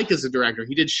I like as a director.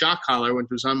 He did Shock Collar, which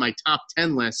was on my top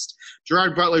 10 list.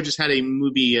 Gerard Butler just had a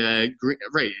movie,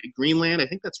 Greenland. I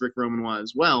think that's Rick Romanois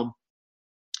as well.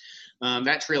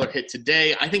 That trailer hit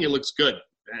today. I think it looks good.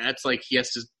 That's like he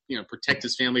has to, protect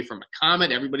his family from a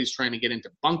comet. Everybody's trying to get into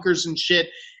bunkers and shit.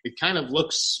 It kind of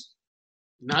looks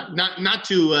not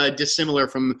too dissimilar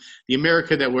from the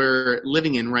America that we're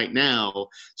living in right now.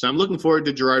 So I'm looking forward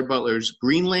to Gerard Butler's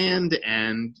Greenland,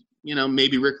 and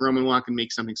maybe Rick Romanois can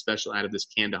make something special out of this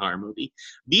Kandahar movie.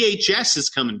 VHS is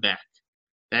coming back.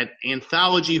 That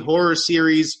anthology horror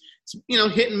series. It's,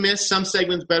 hit and miss, some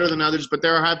segments better than others, but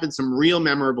there have been some real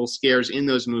memorable scares in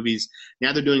those movies.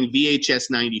 Now they're doing VHS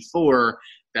 94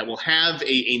 that will have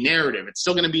a narrative. It's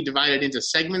still going to be divided into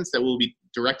segments that will be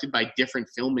directed by different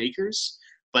filmmakers,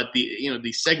 but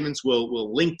the segments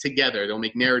will link together. They'll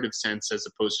make narrative sense as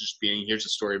opposed to just being, here's a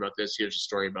story about this, here's a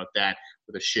story about that,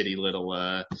 with a shitty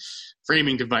little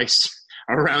framing device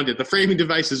around it. The framing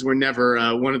devices were never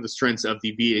one of the strengths of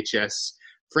the VHS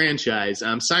franchise.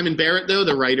 Simon Barrett, though,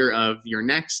 the writer of You're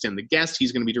Next and The Guest,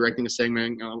 he's going to be directing a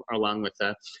segment along with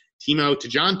Timo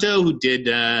Tjahjanto, who did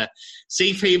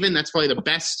Safe Haven. That's probably the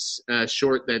best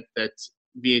short that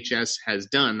VHS has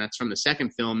done. That's from the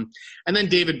second film. And then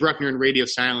David Bruckner and Radio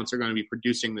Silence are going to be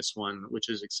producing this one, which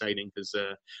is exciting because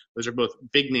those are both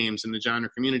big names in the genre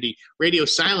community. Radio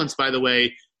Silence, by the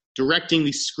way, directing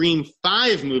the Scream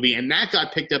 5 movie, and that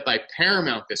got picked up by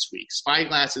Paramount this week.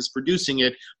 Spyglass is producing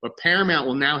it, but Paramount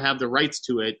will now have the rights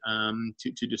to it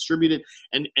to distribute it.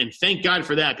 And thank God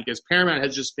for that, because Paramount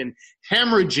has just been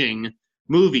hemorrhaging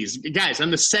movies. Guys,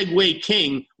 I'm the segue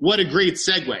king. What a great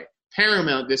segue.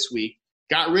 Paramount this week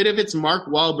got rid of its Mark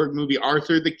Wahlberg movie,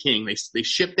 Arthur the King. They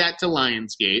shipped that to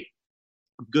Lionsgate.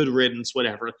 Good riddance,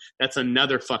 whatever. That's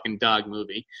another fucking dog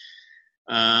movie.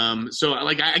 So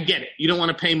I get it. You don't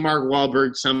want to pay Mark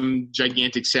Wahlberg some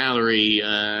gigantic salary,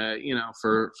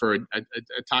 for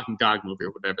a talking dog movie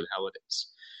or whatever the hell it is.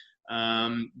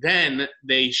 Then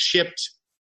they shipped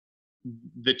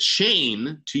The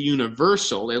Chain to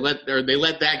Universal. They let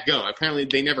that go. Apparently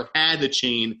they never had The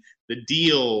Chain. The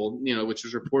deal, which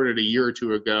was reported a year or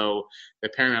two ago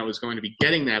that Paramount was going to be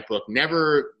getting that book,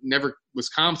 never was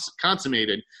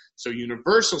consummated. So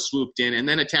Universal swooped in and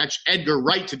then attached Edgar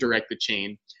Wright to direct The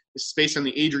Chain. This is based on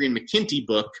the Adrian McKinty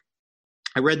book.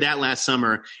 I read that last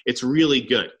summer. It's really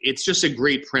good. It's just a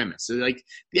great premise. Like,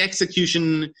 the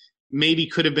execution maybe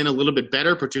could have been a little bit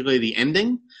better, particularly the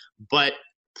ending, but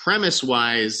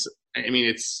premise-wise, I mean,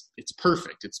 it's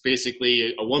perfect. It's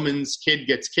basically a woman's kid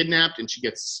gets kidnapped and she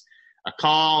gets a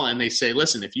call, and they say,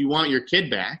 listen, if you want your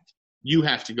kid back, you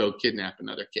have to go kidnap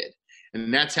another kid.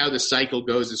 And that's how the cycle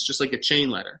goes. It's just like a chain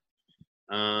letter.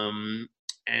 And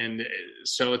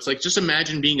so it's like, just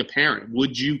imagine being a parent.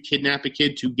 Would you kidnap a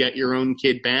kid to get your own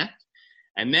kid back?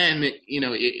 And then,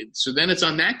 so then it's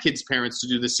on that kid's parents to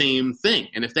do the same thing.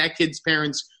 And if that kid's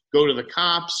parents go to the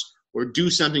cops or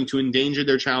do something to endanger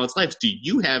their child's life, do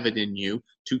you have it in you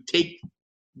to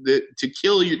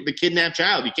kill the kidnapped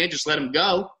child? You can't just let him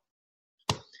go.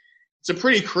 It's a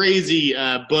pretty crazy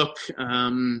book,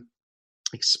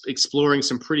 exploring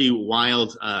some pretty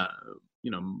wild,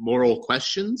 moral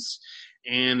questions.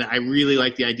 And I really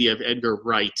like the idea of Edgar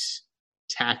Wright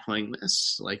tackling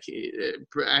this. Like,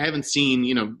 I haven't seen,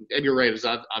 Edgar Wright has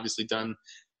obviously done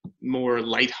more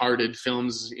lighthearted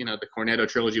films, the Cornetto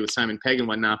trilogy with Simon Pegg and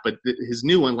whatnot, but his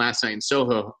new one, Last Night in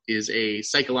Soho, is a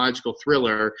psychological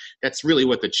thriller. That's really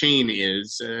what The Chain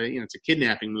is. It's a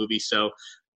kidnapping movie. So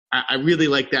I really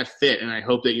like that fit, and I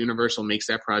hope that Universal makes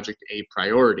that project a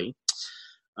priority.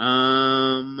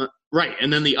 Right,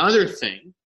 and then the other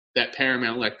thing that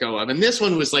Paramount let go of, and this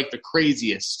one was like the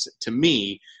craziest to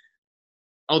me,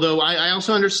 although I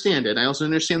also understand it. I also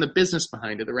understand the business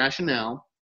behind it, the rationale.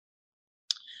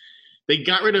 They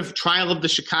got rid of Trial of the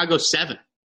Chicago 7,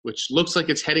 which looks like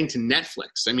it's heading to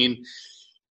Netflix. I mean,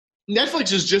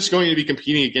 Netflix is just going to be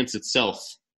competing against itself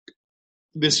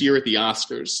this year at the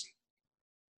Oscars,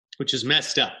 which is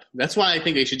messed up. That's why I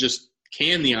think they should just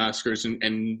can the Oscars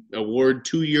and award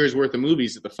 2 years worth of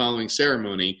movies at the following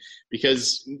ceremony,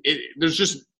 because there's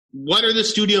just, what are the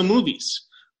studio movies?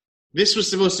 this was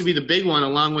supposed to be the big one,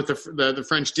 along with the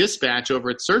French Dispatch over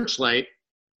at Searchlight.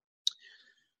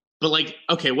 But, like,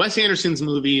 okay, Wes Anderson's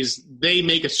movies, they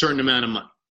make a certain amount of money.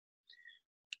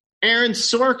 Aaron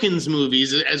Sorkin's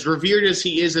movies, as revered as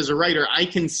he is as a writer, I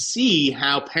can see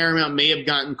how Paramount may have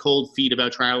gotten cold feet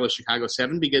about Trial of Chicago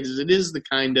 7, because it is the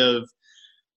kind of,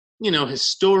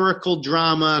 historical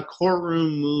drama,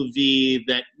 courtroom movie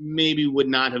that maybe would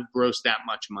not have grossed that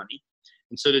much money.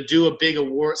 And so to do a big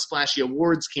splashy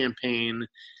awards campaign,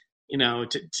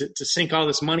 to sink all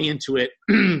this money into it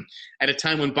at a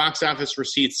time when box office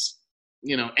receipts,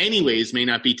 anyways may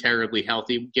not be terribly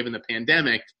healthy given the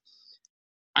pandemic,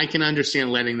 I can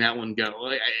understand letting that one go.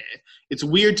 It's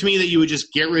weird to me that you would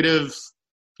just get rid of,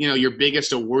 your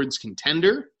biggest awards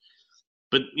contender.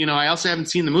 But, I also haven't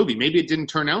seen the movie. Maybe it didn't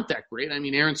turn out that great. I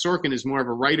mean, Aaron Sorkin is more of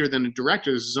a writer than a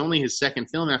director. This is only his second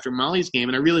film after Molly's Game,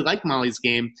 and I really like Molly's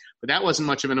Game, but that wasn't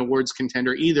much of an awards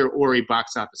contender either, or a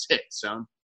box office hit. So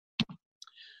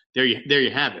there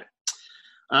you have it.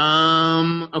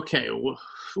 Okay,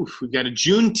 we've got a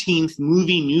Juneteenth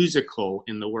movie musical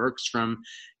in the works from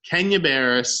Kenya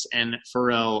Barris and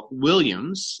Pharrell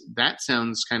Williams. That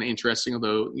sounds kind of interesting,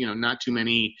 although, not too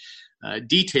many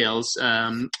details.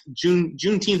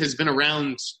 Juneteenth has been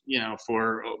around,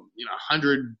 for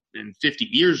 150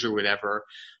 years or whatever,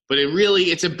 but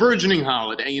it's a burgeoning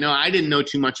holiday. I didn't know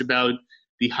too much about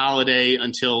the holiday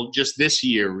until just this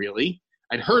year, really.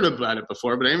 I'd heard about it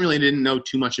before, but I really didn't know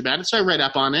too much about it, so I read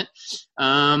up on it.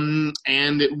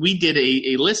 And we did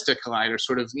a list at Collider,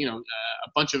 sort of, a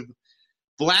bunch of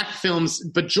black films,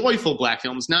 but joyful black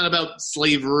films, not about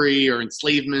slavery or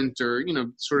enslavement or,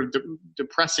 sort of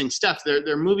depressing stuff.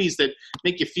 They're movies that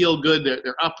make you feel good.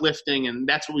 They're uplifting, and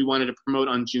that's what we wanted to promote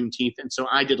on Juneteenth. And so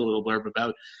I did a little blurb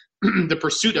about The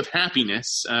Pursuit of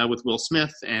Happiness with Will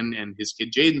Smith and his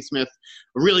kid Jaden Smith.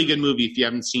 A really good movie if you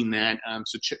haven't seen that.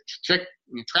 So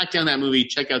track down that movie,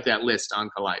 check out that list on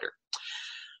Collider.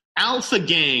 Alpha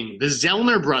Gang, the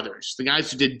Zellner brothers, the guys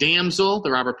who did Damsel,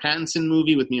 the Robert Pattinson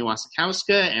movie with Mia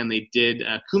Wasikowska, and they did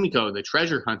Kumiko, the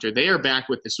treasure hunter. They are back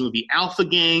with this movie Alpha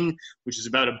Gang, which is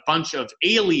about a bunch of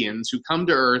aliens who come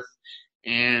to Earth,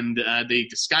 and they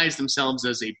disguise themselves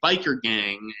as a biker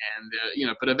gang, and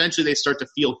but eventually they start to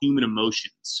feel human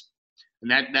emotions, and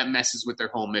that messes with their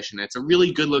whole mission. It's a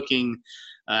really good-looking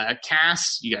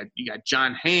cast. You got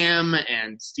John Hamm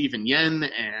and Stephen Yen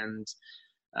and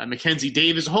Mackenzie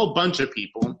Davis, a whole bunch of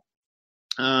people.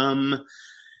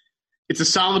 It's a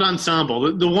solid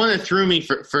ensemble. The one that threw me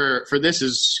for this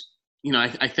is,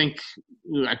 I think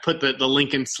I put the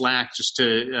link in Slack just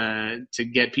to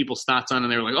get people's thoughts on it,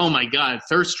 and they were like, oh my God,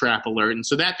 thirst trap alert. And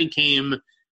so that became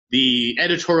the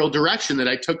editorial direction that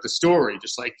I took the story,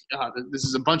 just like, this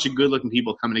is a bunch of good looking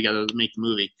people coming together to make the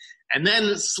movie. And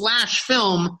then Slash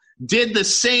Film did the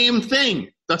same thing,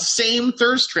 the same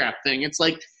thirst trap thing. It's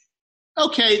like,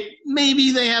 okay,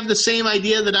 maybe they have the same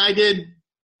idea that I did,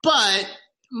 but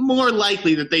more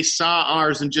likely that they saw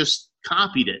ours and just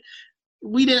copied it.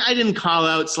 I didn't call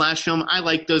out Slash Film. I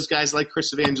like those guys, like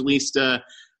Chris Evangelista.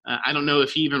 I don't know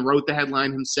if he even wrote the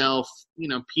headline himself.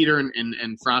 Peter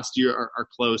and Frosty are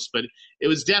close, but it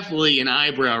was definitely an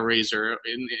eyebrow raiser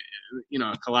in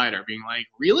a Collider, being like,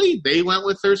 really? They went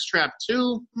with Thirst Trap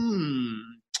too?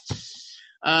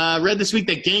 Read this week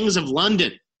that Gangs of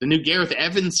London, the new Gareth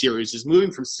Evans series, is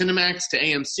moving from Cinemax to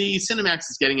AMC. Cinemax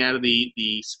is getting out of the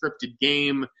scripted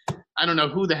game. I don't know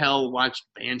who the hell watched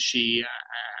Banshee.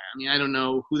 I don't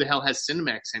know who the hell has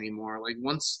Cinemax anymore. Like,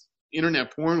 once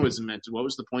internet porn was invented, what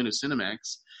was the point of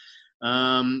Cinemax?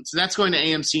 So that's going to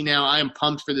AMC now. I am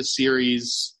pumped for this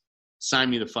series. Sign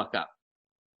me the fuck up.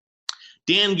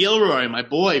 Dan Gilroy, my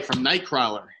boy from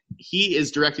Nightcrawler, he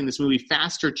is directing this movie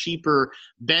Faster, Cheaper,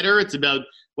 Better. It's about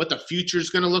what the future is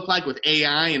going to look like with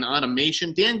AI and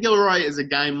automation. Dan Gilroy is a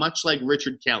guy much like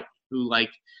Richard Kelly, who,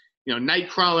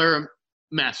 Nightcrawler,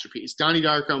 masterpiece. Donnie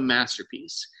Darko,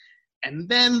 masterpiece. And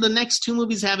then the next two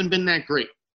movies haven't been that great.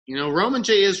 Roman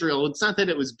J. Israel, it's not that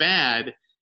it was bad.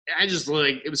 I just,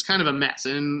 it was kind of a mess. I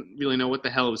didn't really know what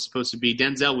the hell it was supposed to be.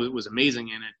 Denzel was amazing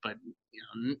in it, but,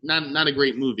 not a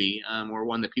great movie, or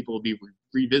one that people will be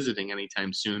revisiting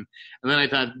anytime soon. And then I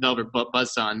thought Velvet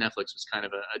Buzzsaw on Netflix was kind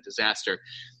of a disaster.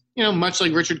 Much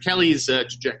like Richard Kelly's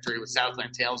trajectory with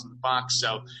Southland Tales in the box.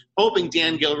 So hoping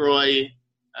Dan Gilroy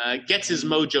gets his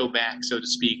mojo back, so to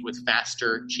speak, with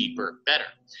Faster, Cheaper, Better.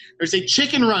 There's a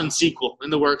Chicken Run sequel in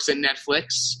the works at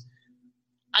Netflix.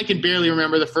 I can barely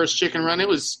remember the first Chicken Run. It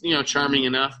was, charming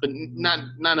enough, but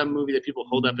not a movie that people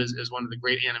hold up as one of the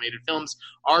great animated films.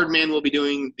 Aardman will be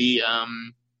doing the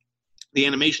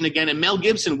animation again, and Mel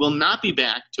Gibson will not be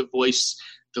back to voice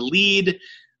the lead.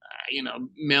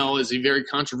 Mel is a very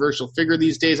controversial figure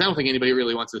these days. I don't think anybody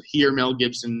really wants to hear Mel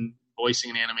Gibson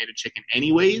voicing an animated chicken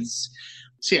anyways.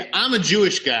 So yeah, I'm a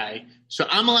Jewish guy, so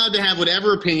I'm allowed to have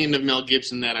whatever opinion of Mel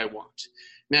Gibson that I want.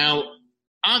 Now,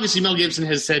 obviously Mel Gibson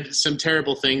has said some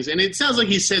terrible things, and it sounds like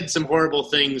he said some horrible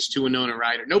things to Winona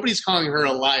Ryder. Nobody's calling her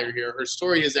a liar here. Her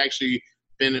story has actually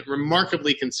been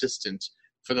remarkably consistent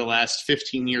for the last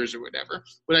 15 years or whatever.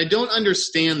 What I don't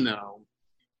understand, though,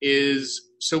 is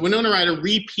so Winona Ryder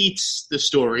repeats the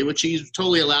story, which she's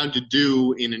totally allowed to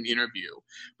do in an interview.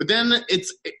 But then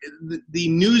it's the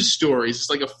news stories. It's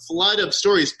like a flood of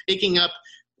stories picking up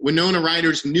Winona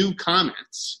Ryder's new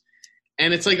comments.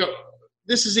 And it's like,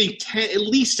 this is at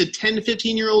least a 10 to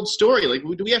 15-year-old story. Like,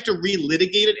 do we have to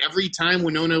relitigate it every time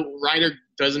Winona Ryder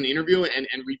does an interview and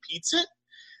repeats it?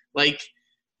 Like,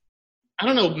 I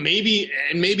don't know, maybe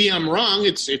I'm wrong.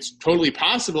 It's totally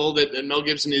possible that Mel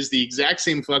Gibson is the exact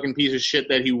same fucking piece of shit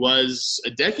that he was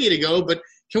a decade ago, but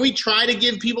can we try to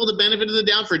give people the benefit of the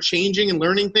doubt for changing and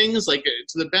learning things? Like,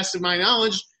 to the best of my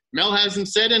knowledge, Mel hasn't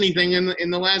said anything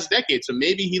in the last decade, so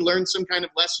maybe he learned some kind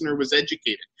of lesson or was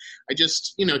educated. I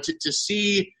just, to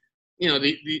see,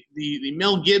 the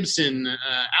Mel Gibson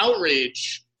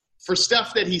outrage for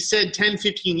stuff that he said 10,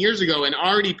 15 years ago and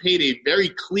already paid a very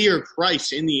clear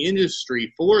price in the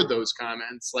industry for those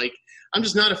comments. Like, I'm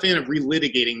just not a fan of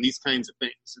relitigating these kinds of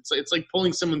things. It's like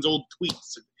pulling someone's old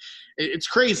tweets. It's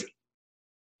crazy.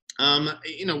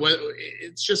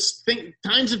 It's just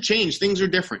times have changed. Things are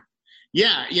different.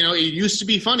 Yeah, it used to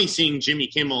be funny seeing Jimmy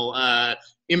Kimmel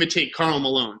imitate Karl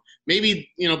Malone.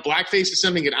 Maybe, blackface is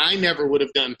something that I never would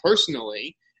have done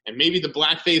personally. And maybe the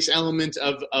blackface element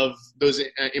of those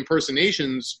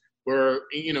impersonations were,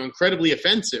 incredibly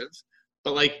offensive.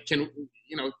 But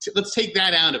let's take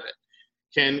that out of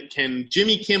it. Can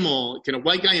Jimmy Kimmel, can a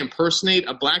white guy impersonate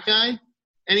a black guy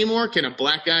anymore? Can a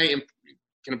black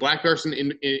person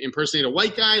impersonate a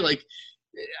white guy? Like,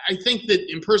 I think that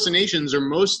impersonations are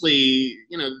mostly,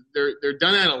 they're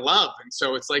done out of love. And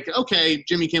so it's like, okay,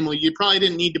 Jimmy Kimmel, you probably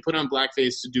didn't need to put on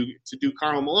blackface to do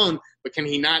Karl Malone, but can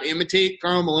he not imitate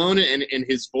Karl Malone and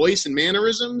his voice and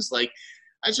mannerisms? Like,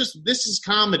 this is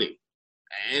comedy.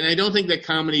 And I don't think that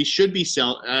comedy should be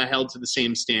held to the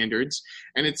same standards.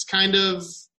 And it's kind of,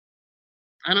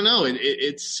 I don't know, I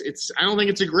don't think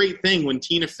it's a great thing when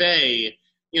Tina Fey,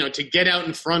 to get out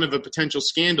in front of a potential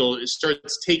scandal, it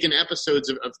starts taking episodes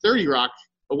of 30 Rock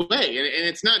away. And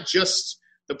it's not just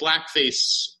the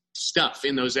blackface stuff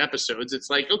in those episodes. It's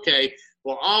like, okay,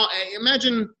 well,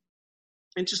 imagine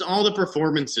and just all the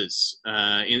performances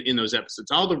in those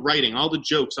episodes, all the writing, all the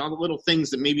jokes, all the little things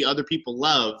that maybe other people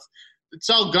love, it's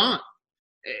all gone.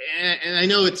 And I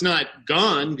know it's not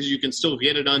gone because you can still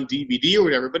get it on DVD or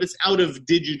whatever, but it's out of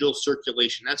digital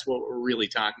circulation. That's what we're really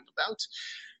talking about.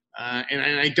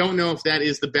 And I don't know if that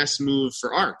is the best move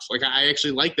for art. Like, I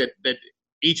actually like that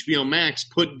HBO Max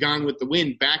put Gone with the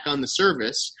Wind back on the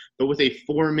service, but with a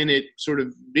 4-minute sort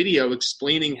of video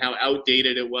explaining how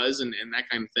outdated it was and that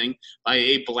kind of thing by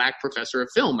a black professor of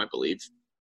film, I believe.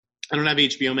 I don't have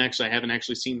HBO Max, so I haven't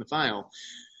actually seen the file.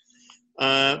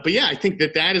 But yeah, I think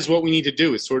that is what we need to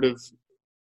do, is sort of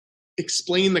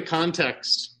explain the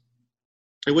context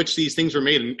in which these things were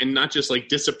made and not just like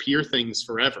disappear things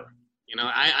forever.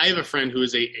 I have a friend who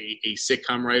is a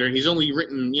sitcom writer. He's only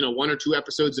written, 1 or 2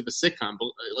 episodes of a sitcom. But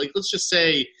like, let's just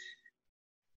say,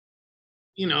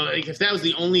 like if that was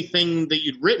the only thing that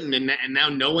you'd written and now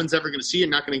no one's ever going to see it,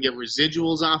 not going to get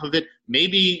residuals off of it.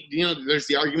 Maybe, there's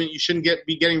the argument you shouldn't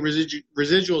be getting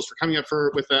residuals for coming up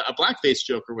with a blackface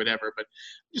joke or whatever. But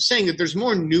I'm just saying that there's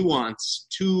more nuance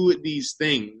to these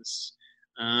things.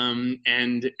 And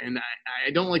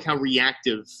I don't like how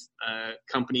reactive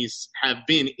companies have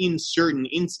been in certain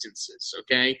instances,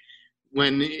 okay?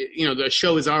 When, the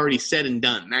show is already said and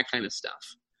done, that kind of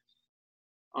stuff.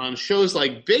 On shows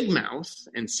like Big Mouth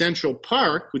and Central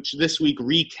Park, which this week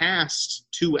recast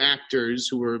 2 actors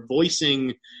who were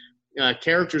voicing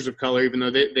characters of color, even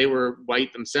though they were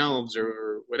white themselves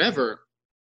or whatever,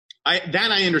 I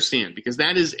understand, because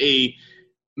that is a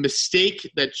mistake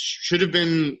that should have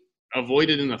been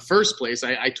avoided in the first place.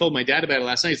 I told my dad about it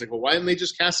last night. He's like, well, why didn't they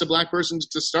just cast a black person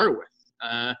to start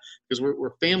with? Because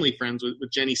we're family friends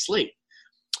with Jenny Slate.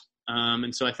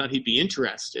 And so I thought he'd be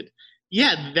interested.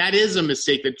 Yeah, that is a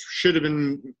mistake that should have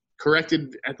been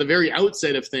corrected at the very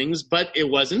outset of things, but it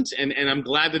wasn't. And I'm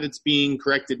glad that it's being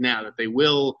corrected now, that they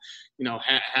will,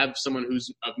 have someone who's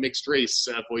of mixed race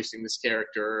voicing this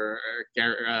character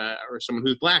or someone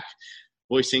who's black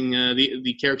voicing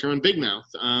the character on Big Mouth.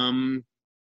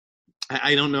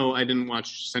 I don't know. I didn't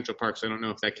watch Central Park, so I don't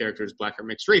know if that character is black or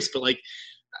mixed race. But like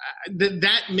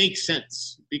that makes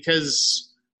sense,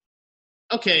 because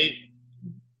okay,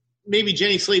 maybe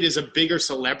Jenny Slate is a bigger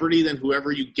celebrity than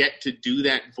whoever you get to do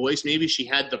that voice. Maybe she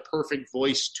had the perfect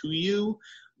voice to you,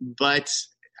 but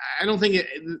I don't think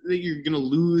that you're going to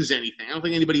lose anything. I don't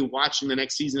think anybody watching the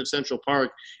next season of Central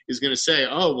Park is going to say,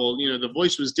 oh, well, the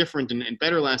voice was different and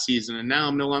better last season, and now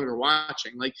I'm no longer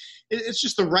watching. Like, it's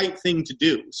just the right thing to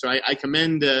do. So I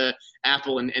commend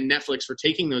Apple and Netflix for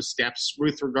taking those steps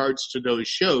with regards to those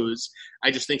shows. I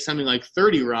just think something like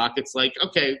 30 Rock, it's like,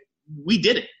 okay, we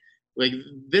did it. Like,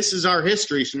 this is our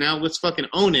history, so now let's fucking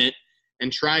own it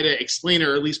and try to explain it,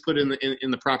 or at least put it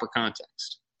in the proper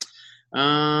context.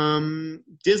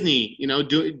 Disney,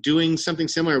 doing something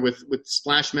similar with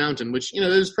Splash Mountain, which,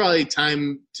 there's probably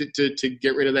time to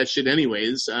get rid of that shit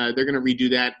anyways. They're going to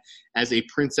redo that as a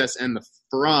Princess and the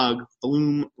Frog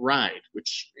Flume ride,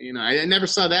 which, I never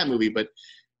saw that movie, but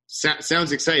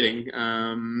sounds exciting.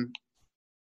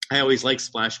 I always liked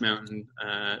Splash Mountain,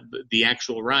 the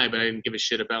actual ride, but I didn't give a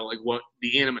shit about like what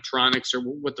the animatronics or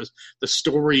what the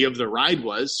story of the ride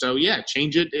was. So yeah,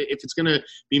 change it if it's going to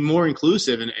be more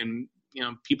inclusive and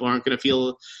people aren't going to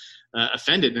feel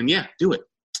offended. Then yeah, do it.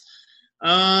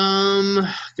 God,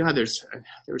 there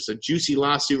was a juicy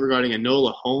lawsuit regarding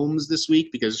Enola Holmes this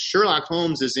week because Sherlock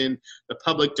Holmes is in the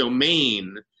public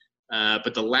domain.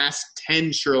 But the last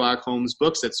 10 Sherlock Holmes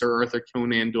books that Sir Arthur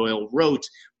Conan Doyle wrote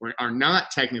are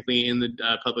not technically in the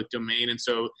public domain, and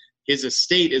so his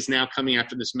estate is now coming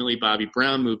after this Millie Bobby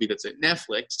Brown movie that's at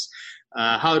Netflix.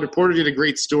 Hollywood Reporter did a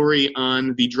great story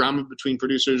on the drama between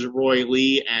producers Roy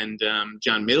Lee and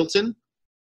John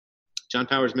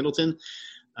Powers Middleton.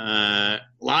 A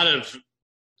lot of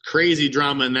crazy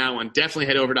drama in that one. Definitely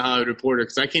head over to Hollywood Reporter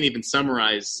because I can't even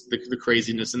summarize the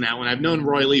craziness in that one. I've known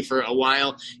Roy Lee for a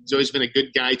while. He's always been a good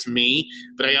guy to me,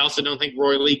 but I also don't think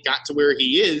Roy Lee got to where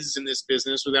he is in this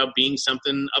business without being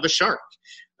something of a shark.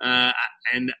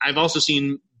 And I've also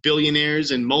seen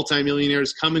billionaires and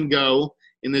multimillionaires come and go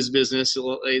in this business.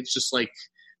 It's just like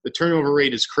the turnover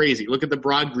rate is crazy. Look at the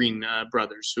Broadgreen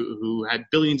brothers who had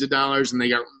billions of dollars and they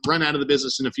got run out of the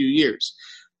business in a few years.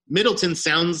 Middleton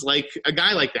sounds like a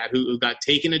guy like that who got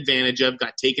taken advantage of,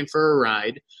 got taken for a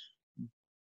ride.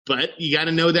 But you got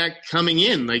to know that coming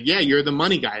in. Like, yeah, you're the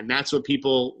money guy, and that's what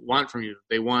people want from you.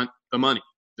 They want the money.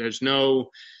 There's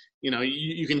no,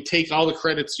 you can take all the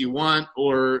credits you want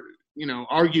or,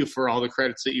 argue for all the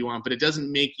credits that you want, but it doesn't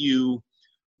make you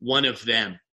one of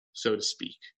them, so to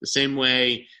speak. The same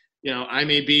way, I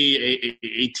may be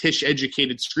a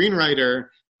Tisch-educated screenwriter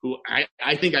who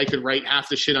I think I could write half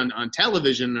the shit on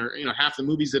television or, half the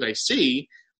movies that I see,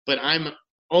 but I'm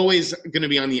always going to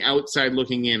be on the outside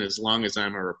looking in as long as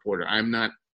I'm a reporter. I'm not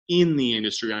in the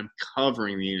industry. I'm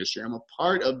covering the industry. I'm a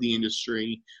part of the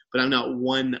industry, but I'm not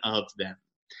one of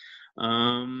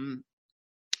them.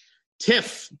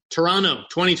 TIFF, Toronto,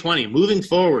 2020, moving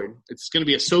forward. It's going to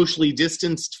be a socially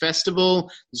distanced festival.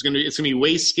 It's going to be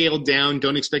way scaled down.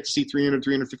 Don't expect to see 300,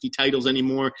 350 titles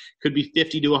anymore. Could be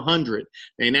 50 to 100.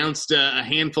 They announced a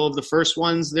handful of the first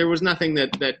ones. There was nothing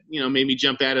that made me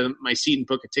jump out of my seat and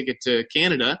book a ticket to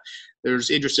Canada.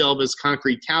 There's Idris Elba's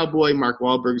Concrete Cowboy, Mark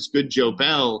Wahlberg's Good Joe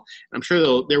Bell. I'm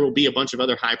sure there will be a bunch of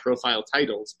other high-profile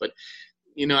titles, but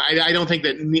I don't think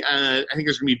that. I think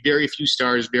there's going to be very few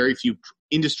stars, very few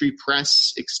industry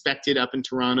press expected up in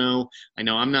Toronto. I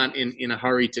know I'm not in a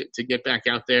hurry to get back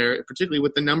out there, particularly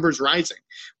with the numbers rising,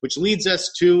 which leads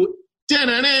us to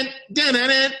Tenet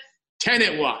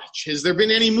Watch. Has there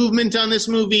been any movement on this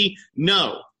movie?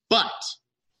 No, but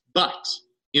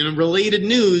in related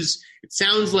news, it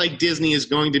sounds like Disney is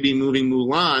going to be moving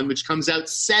Mulan, which comes out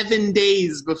 7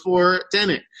 days before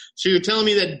Tenet. So you're telling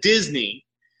me that Disney,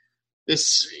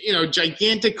 this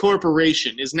gigantic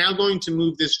corporation, is now going to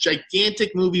move this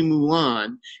gigantic movie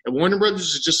Mulan, and Warner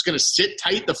Brothers is just going to sit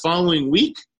tight the following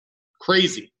week?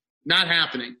 Crazy. Not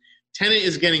happening. Tenet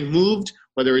is getting moved,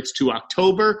 whether it's to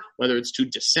October, whether it's to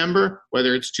December,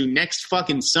 whether it's to next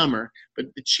fucking summer. But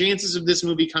the chances of this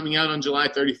movie coming out on July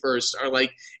 31st are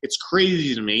like, it's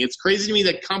crazy to me. It's crazy to me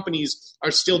that companies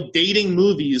are still dating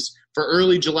movies for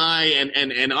early July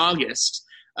and August.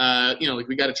 Like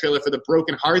we got a trailer for the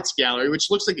Broken Hearts Gallery,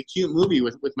 which looks like a cute movie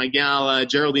with my gal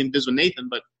Geraldine Biswa-Nathan.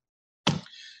 But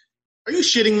are you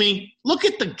shitting me? Look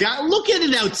at the guy. Look at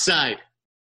it outside.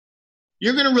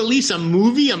 You're going to release a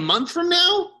movie a month from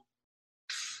now?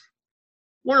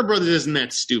 Warner Brothers isn't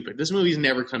that stupid. This movie's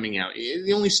never coming out.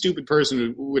 The only stupid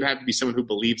person would have to be someone who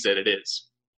believes that it is.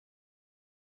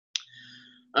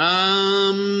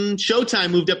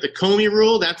 Showtime moved up the Comey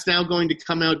rule. That's now going to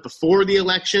come out before the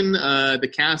election.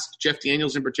 The cast, Jeff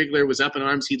Daniels in particular, was up in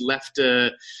arms. He'd left,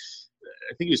 I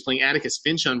think he was playing Atticus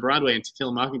Finch on Broadway in To Kill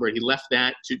a Mockingbird. He left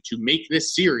that to make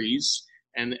this series.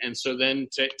 And so then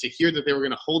to hear that they were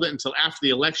going to hold it until after the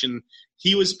election,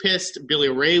 he was pissed. Billy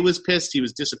Ray was pissed. He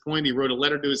was disappointed. He wrote a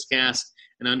letter to his cast,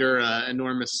 and under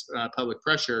enormous public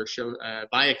pressure,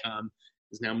 Viacom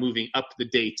is now moving up the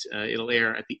date. It'll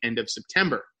air at the end of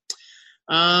September.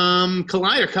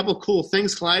 Collider, a couple of cool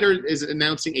things. Collider is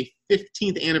announcing a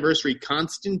 15th anniversary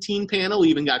Constantine panel. We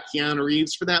even got Keanu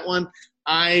Reeves for that one.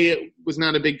 I was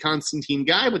not a big Constantine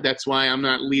guy, but that's why I'm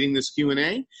not leading this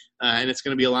Q&A, and it's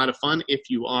going to be a lot of fun if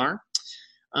you are.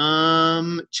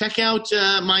 Check out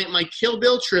my Kill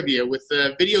Bill trivia with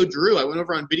Video Drew. I went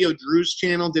over on Video Drew's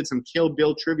channel, did some Kill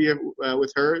Bill trivia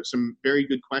with her, some very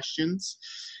good questions.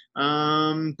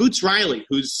 Boots Riley,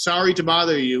 who's Sorry to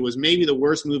Bother You, was maybe the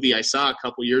worst movie I saw a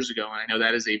couple years ago, and I know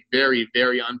that is a very,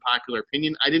 very unpopular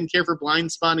opinion. I didn't care for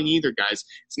Blind Spotting either, guys.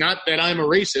 It's not that I'm a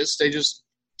racist. I just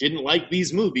didn't like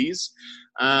these movies.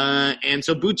 And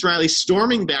so Boots Riley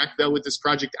storming back, though, with this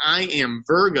project, I Am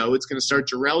Virgo. It's going to star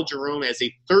Jarrell Jerome as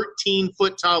a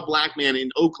 13-foot-tall black man in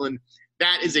Oakland.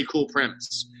 That is a cool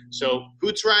premise. So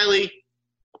Boots Riley,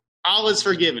 all is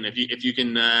forgiven if you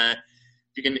can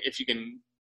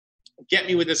get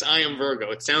me with this I Am Virgo.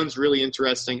 It sounds really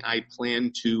interesting. I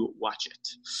plan to watch it.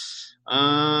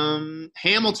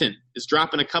 Hamilton is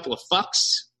dropping a couple of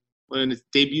fucks when it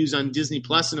debuts on Disney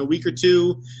Plus in a week or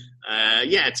two.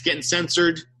 It's getting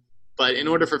censored, but in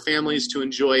order for families to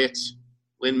enjoy it,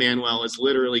 Lin-Manuel is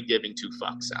literally giving two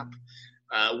fucks up.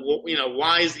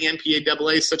 Why is the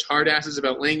MPAA such hard asses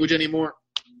about language anymore?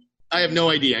 I have no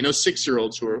idea. I know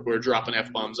 6-year-olds who are dropping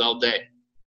F-bombs all day.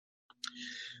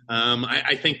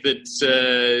 I think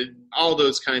that all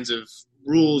those kinds of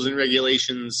rules and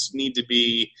regulations need to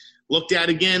be looked at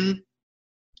again.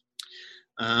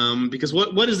 Because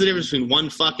what is the difference between one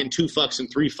fuck and two fucks and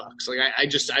three fucks? Like,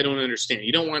 I don't understand.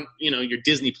 You don't want, your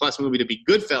Disney Plus movie to be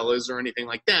Goodfellas or anything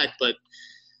like that, but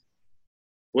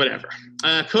whatever.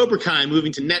 Cobra Kai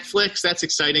moving to Netflix. That's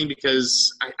exciting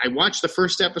because I watched the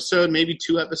first episode, maybe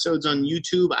 2 episodes on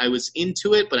YouTube. I was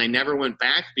into it, but I never went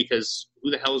back because who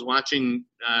the hell is watching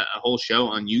a whole show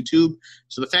on YouTube?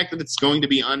 So the fact that it's going to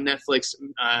be on Netflix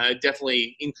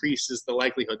definitely increases the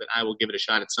likelihood that I will give it a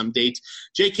shot at some date.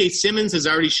 J.K. Simmons has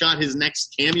already shot his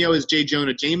next cameo as J.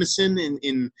 Jonah Jameson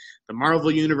in the Marvel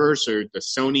Universe or the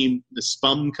Sony, the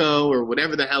Spumco, or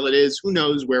whatever the hell it is. Who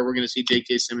knows where we're going to see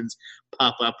J.K. Simmons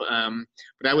pop up.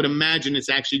 But I would imagine it's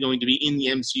actually going to be in the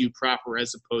MCU proper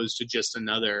as opposed to just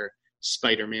another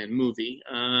Spider-Man movie.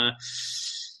 God,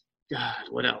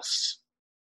 what else?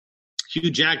 Hugh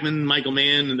Jackman, Michael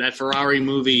Mann, that Ferrari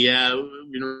movie. Yeah,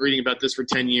 we've been reading about this for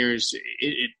 10 years.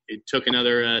 It took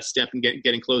another step in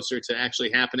getting closer to actually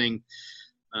happening.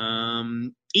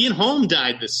 Ian Holm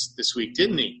died this week,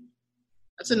 didn't he?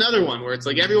 That's another one where it's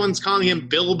like everyone's calling him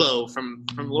Bilbo from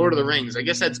Lord of the Rings. I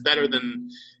guess that's better than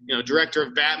director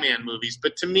of Batman movies.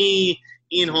 But to me,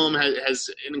 Ian Holm has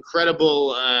an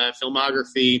incredible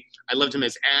filmography. I loved him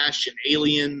as Ash and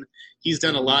Alien. He's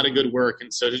done a lot of good work,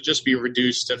 and so to just be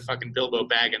reduced to fucking Bilbo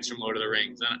Baggins from Lord of the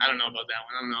Rings, I don't know about that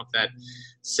one. I don't know if that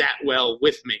sat well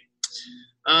with me.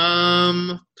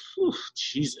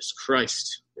 Jesus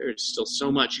Christ. There's still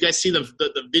so much. You guys see the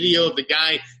video of the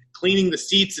guy cleaning the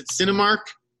seats at Cinemark?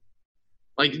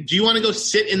 Like, do you want to go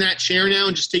sit in that chair now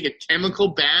and just take a chemical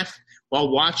bath while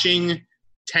watching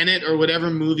Tenet or whatever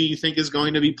movie you think is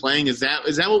going to be playing? Is that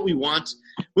what we want?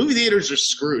 Movie theaters are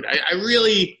screwed. I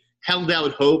really held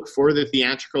out hope for the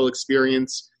theatrical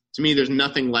experience. To me, there's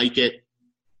nothing like it.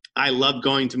 I love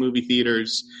going to movie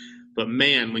theaters. But,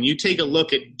 man, when you take a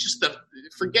look at just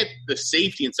forget the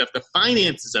safety and stuff, the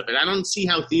finances of it, I don't see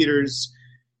how theaters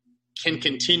can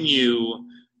continue,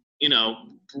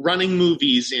 running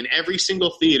movies in every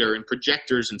single theater and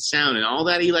projectors and sound and all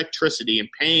that electricity and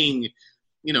paying,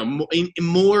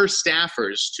 more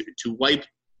staffers to wipe,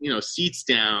 seats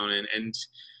down. And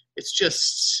it's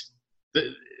just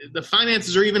the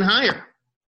finances are even higher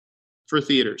for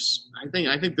theaters. I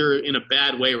think they're in a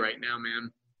bad way right now,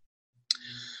 man.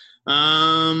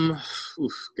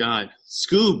 God.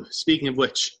 Scoob, speaking of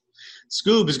which.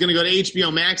 Scoob is going to go to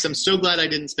HBO Max. I'm so glad I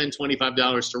didn't spend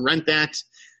 $25 to rent that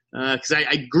because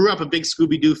I grew up a big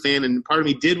Scooby-Doo fan, and part of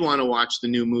me did want to watch the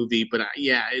new movie, but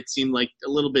it seemed like a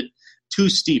little bit too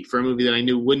steep for a movie that I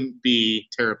knew wouldn't be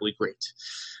terribly great.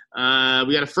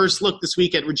 We got a first look this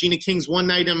week at Regina King's One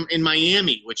Night in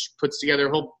Miami, which puts together a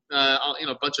whole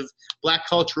a bunch of black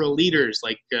cultural leaders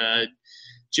like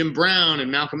Jim Brown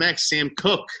and Malcolm X, Sam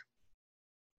Cooke,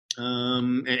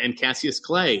 and Cassius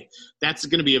Clay. That's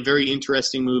going to be a very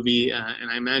interesting movie, and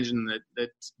I imagine that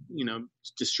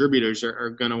distributors are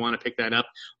going to want to pick that up.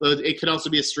 Well, it could also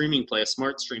be a streaming play, a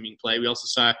smart streaming play. We also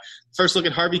saw first look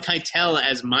at Harvey Keitel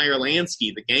as Meyer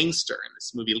Lansky, the gangster, and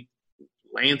this movie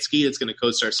Lansky that's going to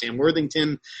co-star Sam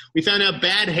Worthington. We found out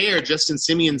Bad Hair, Justin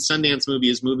Simeon's Sundance movie,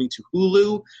 is moving to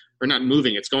Hulu. Or not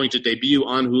moving, it's going to debut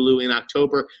on Hulu in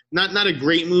October. Not a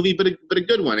great movie, but a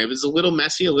good one. It was a little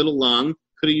messy, a little long.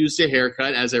 Could have used a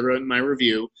haircut, as I wrote in my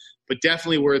review, but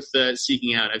definitely worth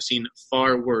seeking out. I've seen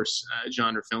far worse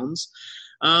genre films.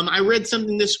 I read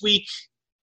something this week.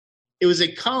 It was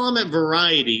a column at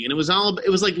Variety, and it was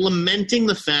like lamenting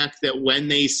the fact that When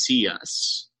They See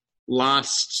Us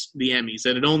lost the Emmys,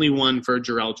 that it only won for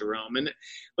Jarrell Jerome. And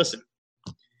listen,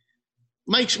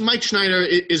 Mike Sneider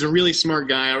is a really smart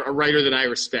guy, a writer that I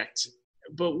respect.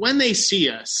 But When They See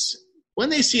Us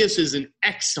is an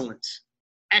excellent,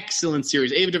 excellent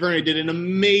series. Ava DuVernay did an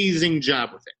amazing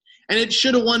job with it. And it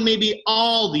should have won maybe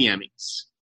all the Emmys,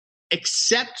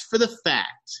 except for the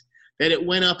fact that it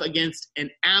went up against an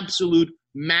absolute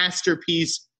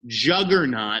masterpiece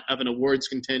juggernaut of an awards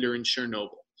contender in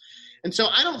Chernobyl. And so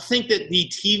I don't think that the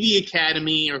TV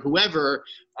Academy or whoever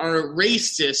are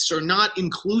racist or not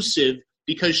inclusive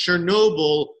because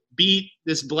Chernobyl beat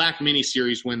this black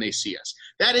miniseries When They See Us.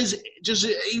 That is just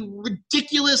a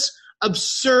ridiculous,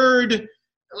 absurd.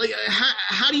 Like,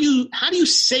 how do you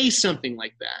say something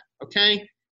like that? Okay,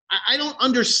 I don't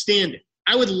understand it.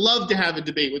 I would love to have a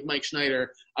debate with Mike Sneider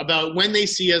about When They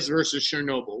See Us versus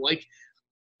Chernobyl. Like,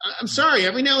 I'm sorry,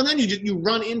 every now and then you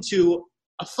run into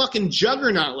a fucking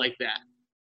juggernaut like that.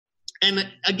 And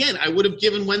again, I would have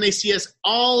given When They See Us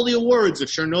all the awards if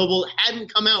Chernobyl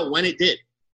hadn't come out when it did.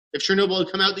 If Chernobyl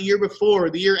had come out the year before or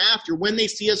the year after, When They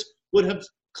See Us would have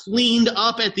cleaned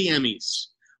up at the Emmys.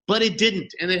 But it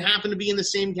didn't, and it happened to be in the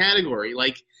same category.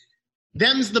 Like,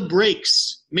 them's the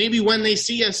breaks. Maybe When They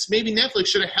See Us, maybe Netflix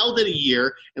should have held it a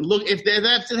year and look. If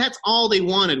that's all they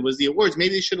wanted was the awards,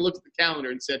 maybe they should have looked at the calendar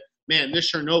and said, man,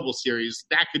 this Chernobyl series,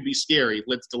 that could be scary.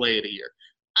 Let's delay it a year.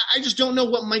 I just don't know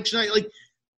what Mike Schneider, like,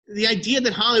 the idea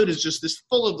that Hollywood is just this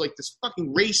full of, like, this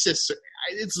fucking racist,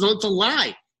 it's a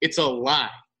lie. It's a lie.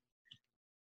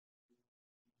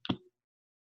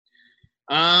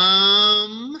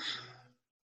 I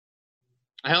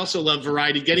also love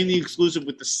Variety getting the exclusive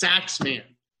with the Sax Man.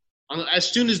 As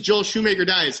soon as Joel Schumacher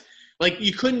dies, like,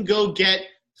 you couldn't go get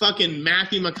fucking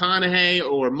Matthew McConaughey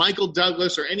or Michael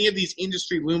Douglas or any of these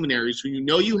industry luminaries who you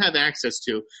know you have access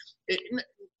to.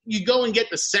 You go and get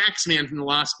the Sax Man from the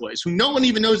Lost Boys, who no one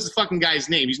even knows the fucking guy's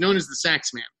name. He's known as the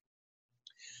Sax Man.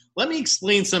 Let me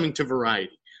explain something to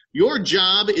Variety. Your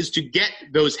job is to get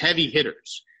those heavy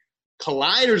hitters.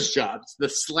 Collider's jobs, the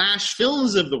Slash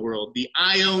Films of the world, the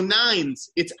IO9s.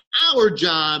 It's our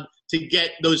job to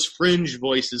get those fringe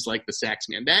voices like the Sax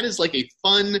Man. That is like a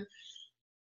fun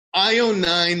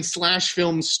IO9 Slash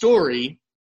Film story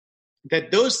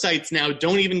that those sites now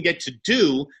don't even get to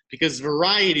do because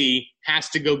Variety has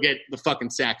to go get the fucking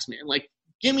Sax Man. Like,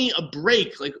 give me a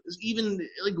break. Like, even,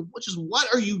 like, what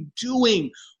are you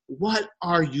doing? What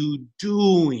are you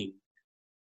doing?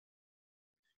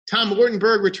 Tom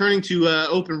Wartenberg returning to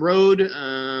Open Road.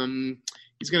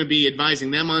 He's going to be advising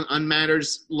them on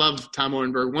matters. Love Tom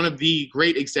Wartenberg. One of the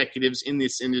great executives in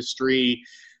this industry.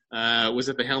 Was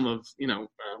at the helm of,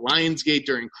 Lionsgate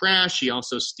during Crash. He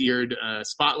also steered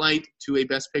Spotlight to a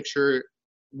Best Picture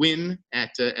win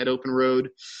at Open Road.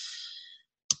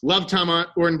 Love Tom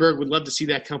Wartenberg. Would love to see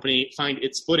that company find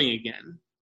its footing again.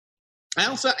 I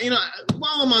also,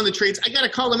 while I'm on the trades, I got to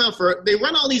call them out they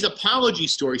run all these apology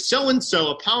stories.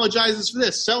 So-and-so apologizes for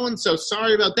this. So-and-so,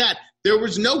 sorry about that. There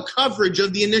was no coverage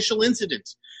of the initial incident.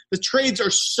 The trades are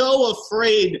so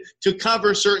afraid to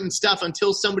cover certain stuff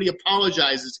until somebody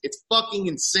apologizes. It's fucking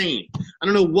insane. I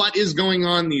don't know what is going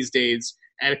on these days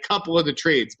at a couple of the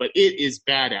trades, but it is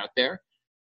bad out there.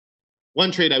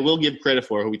 One trade I will give credit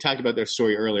for, who we talked about their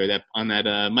story earlier, that on that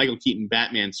Michael Keaton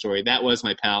Batman story, that was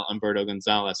my pal Umberto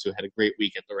Gonzalez, who had a great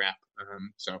week at the Wrap.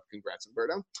 So congrats,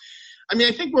 Umberto. I mean,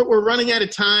 I think we're running out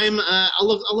of time. I'll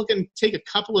look and take a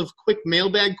couple of quick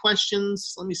mailbag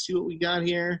questions. Let me see what we got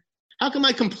here. How can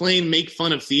my complaint make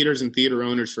fun of theaters and theater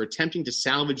owners for attempting to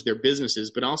salvage their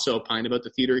businesses, but also opine about the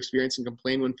theater experience and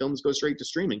complain when films go straight to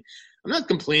streaming? I'm not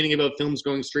complaining about films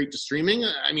going straight to streaming.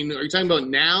 I mean, are you talking about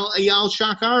now, Ayal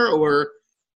Shakar, or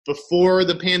before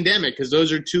the pandemic? Because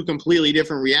those are two completely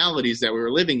different realities that we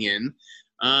were living in.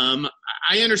 I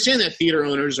understand that theater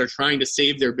owners are trying to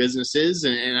save their businesses,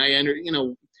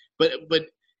 but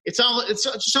it's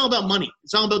just all about money.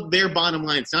 It's all about their bottom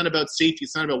line. It's not about safety.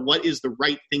 It's not about what is the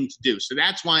right thing to do. So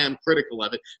that's why I'm critical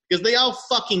of it, because they all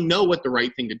fucking know what the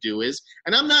right thing to do is.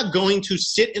 And I'm not going to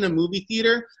sit in a movie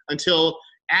theater until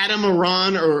Adam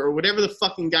Aron or whatever the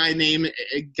fucking guy's name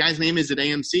is at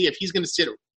AMC. If he's going to sit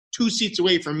 2 seats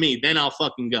away from me, then I'll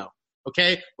fucking go.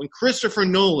 okay? When Christopher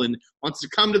Nolan wants to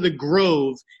come to the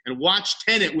Grove and watch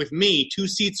Tenet with me 2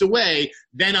 seats away,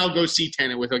 then I'll go see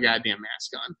Tenet with a goddamn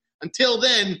mask on. Until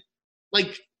then,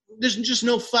 like, there's just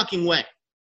no fucking way.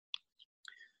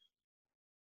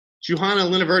 Johanna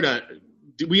Linaverta,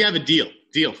 we have a deal.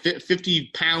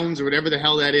 50 pounds or whatever the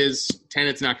hell that is.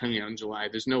 Tenet's not coming out in July.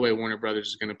 There's no way Warner Brothers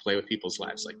is going to play with people's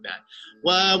lives like that.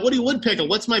 Well, Woody Woodpickle,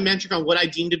 what's my metric on what I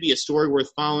deem to be a story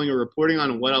worth following or reporting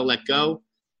on and what I'll let go?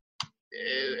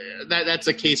 That's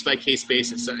a case-by-case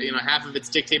basis. Half of it's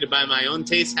dictated by my own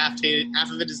taste, half of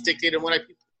it is dictated on what I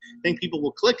think people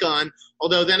will click on.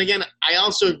 Although, then again, I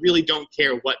also really don't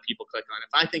care what people click on. If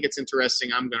I think it's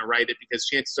interesting, I'm going to write it because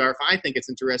chances are if I think it's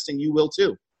interesting, you will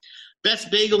too.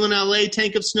 Best bagel in LA,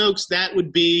 Tank of Snokes, that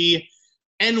would be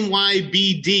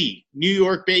NYBD, New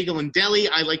York Bagel and Deli.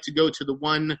 I like to go to the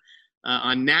one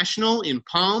on National in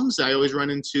Palms. I always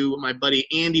run into my buddy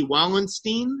Andy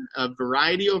Wallenstein of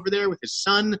Variety over there with his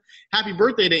son. Happy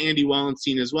birthday to Andy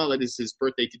Wallenstein as well. It is his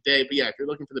birthday today. But yeah, if you're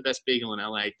looking for the best bagel in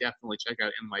LA, definitely check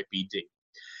out NYBD.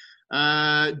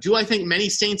 Do I think Many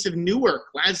Saints of Newark,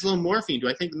 Laszlo Morphine, do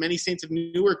I think Many Saints of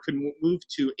Newark could move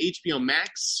to HBO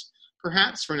Max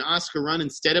perhaps for an Oscar run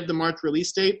instead of the March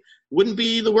release date? Wouldn't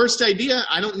be the worst idea.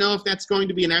 I don't know if that's going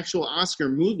to be an actual Oscar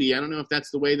movie. I don't know if that's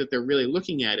the way that they're really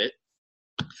looking at it.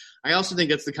 I also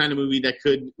think that's the kind of movie that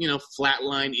could,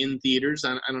 flatline in theaters.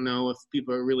 I don't know if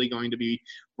people are really going to be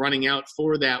running out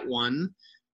for that one.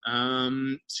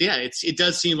 So yeah, it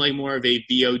does seem like more of a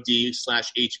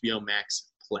VOD/HBO Max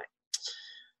play.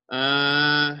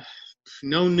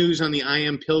 No news on the I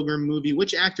Am Pilgrim movie.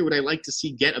 Which actor would I like to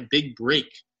see get a big break?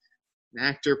 An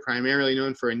actor primarily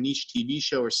known for a niche TV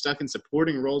show or stuck in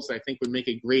supporting roles that I think would make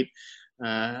a great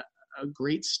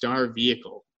star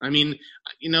vehicle. I mean,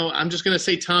 I'm just going to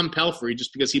say Tom Pelphrey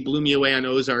just because he blew me away on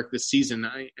Ozark this season.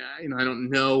 I don't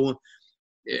know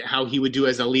how he would do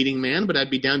as a leading man, but I'd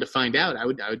be down to find out. I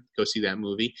would go see that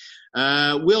movie.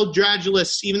 Will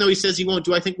Dragulis, even though he says he won't,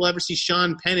 do I think we'll ever see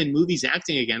Sean Penn in movies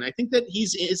acting again? I think that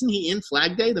isn't he in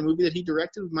Flag Day, the movie that he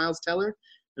directed with Miles Teller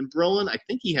and Brolin? I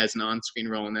think he has an on-screen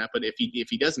role in that, but if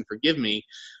he doesn't, forgive me.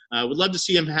 Would love to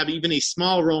see him have even a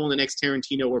small role in the next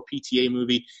Tarantino or PTA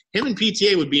movie. Him and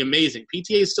PTA would be amazing.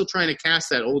 PTA is still trying to cast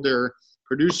that older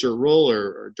producer role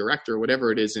or director or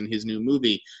whatever it is in his new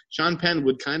movie. Sean Penn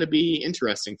would kind of be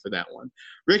interesting for that one.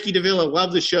 Ricky DeVilla,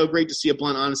 love the show. Great to see a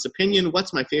blunt, honest opinion.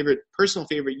 What's my personal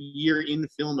favorite year in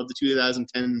film of the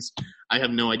 2010s? I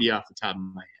have no idea off the top of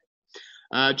my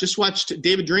head.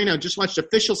 David Drano just watched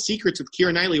Official Secrets with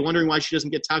Keira Knightley, wondering why she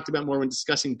doesn't get talked about more when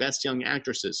discussing Best Young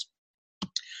Actresses.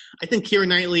 I think Keira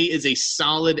Knightley is a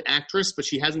solid actress, but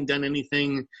she hasn't done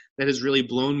anything that has really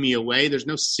blown me away. There's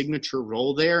no signature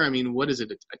role there. I mean, what is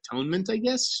it? Atonement, I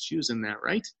guess? She was in that,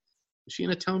 right? Was she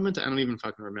in Atonement? I don't even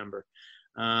fucking remember.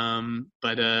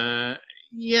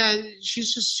 Yeah,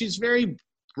 she's very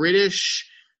British.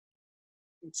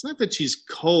 It's not that she's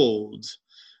cold.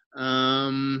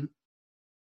 But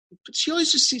she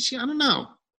always just, I don't know.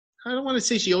 I don't want to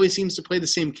say she always seems to play the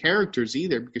same characters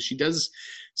either, because she does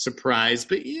surprise,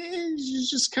 but yeah, she's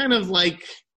just kind of like,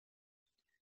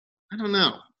 I don't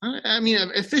know. I mean,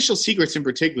 Official Secrets in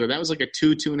particular, that was like a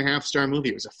 2.5 star movie.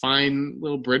 It was a fine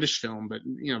little British film, but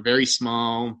very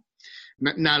small,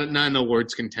 not an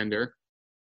awards contender.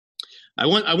 I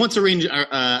once arranged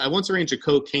a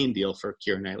cocaine deal for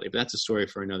Keira Knightley, but that's a story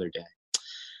for another day.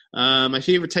 My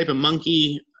favorite type of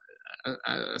monkey,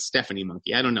 Stephanie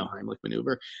monkey. I don't know, Heimlich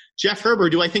maneuver. Jeff Herber,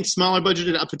 do I think smaller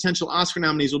budgeted potential Oscar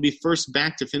nominees will be first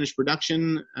back to finish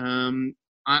production?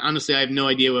 Honestly, I have no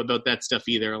idea about that stuff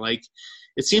either. Like,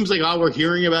 it seems like all we're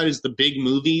hearing about is the big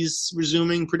movies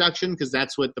resuming production because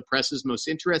that's what the press is most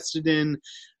interested in.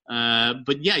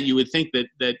 But yeah, you would think that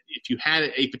if you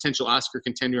had a potential Oscar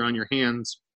contender on your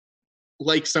hands,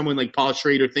 like someone like Paul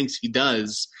Schrader thinks he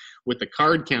does with the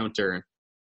card counter,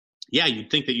 yeah,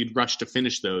 you'd think that you'd rush to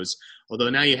finish those. Although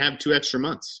now you have 2 extra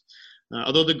months.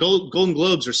 Although the Golden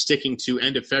Globes are sticking to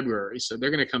end of February, so they're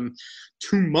going to come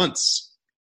 2 months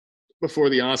before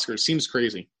the Oscars. Seems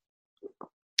crazy.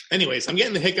 Anyways, I'm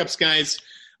getting the hiccups, guys.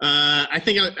 I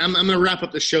think I'm going to wrap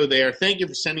up the show there. Thank you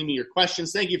for sending me your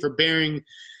questions. Thank you for bearing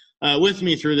with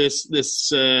me through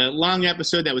this long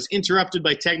episode that was interrupted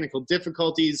by technical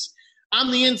difficulties. I'm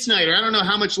the Sneider. I don't know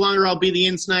how much longer I'll be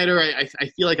the Sneider. I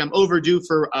feel like I'm overdue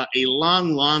for a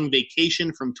long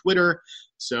vacation from Twitter.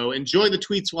 So enjoy the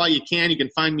tweets while you can. You can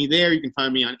find me there. You can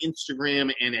find me on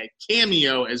Instagram and at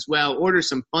Cameo as well. Order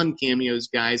some fun cameos,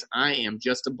 guys. I am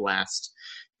just a blast.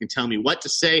 You can tell me what to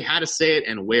say, how to say it,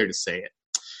 and where to say it.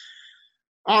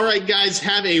 All right, guys,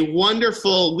 have a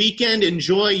wonderful weekend.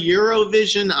 Enjoy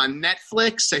Eurovision on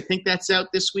Netflix. I think that's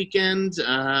out this weekend.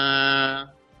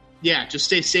 Just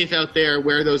stay safe out there.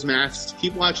 Wear those masks.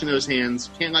 Keep watching those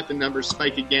hands. Can't let the numbers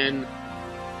spike again.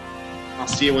 I'll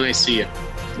see you when I see you.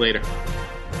 Later.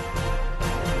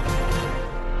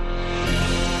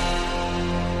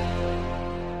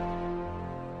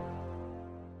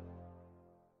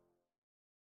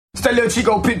 It's that little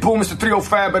Chico Pitbull, Mr.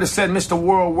 305, better said Mr.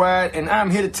 Worldwide, and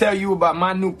I'm here to tell you about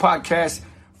my new podcast,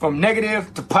 From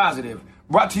Negative to Positive,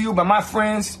 brought to you by my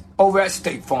friends over at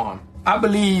State Farm. I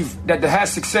believe that to have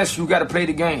success, you got to play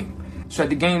the game, so that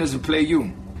the game doesn't play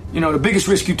you. You know, the biggest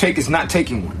risk you take is not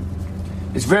taking one.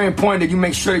 It's very important that you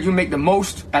make sure that you make the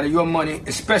most out of your money,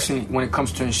 especially when it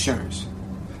comes to insurance.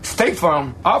 State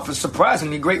Farm offers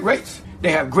surprisingly great rates.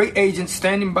 They have great agents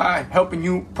standing by helping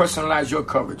you personalize your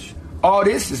coverage. All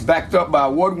this is backed up by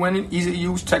award-winning,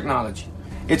 easy-to-use technology.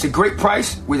 It's a great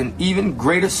price with an even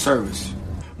greater service.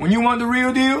 When you want the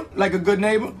real deal, like a good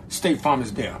neighbor, State Farm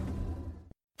is there.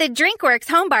 The DrinkWorks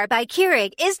Home Bar by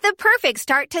Keurig is the perfect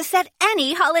start to set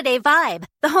any holiday vibe.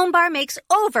 The Home Bar makes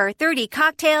over 30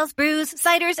 cocktails, brews,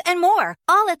 ciders, and more,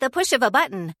 all at the push of a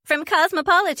button. From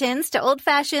cosmopolitans to old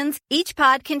fashions, each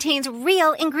pod contains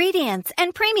real ingredients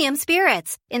and premium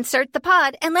spirits. Insert the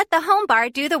pod and let the Home Bar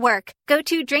do the work. Go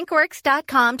to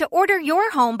drinkworks.com to order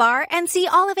your Home Bar and see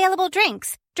all available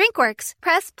drinks. DrinkWorks,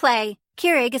 press play.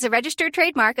 Keurig is a registered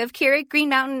trademark of Keurig Green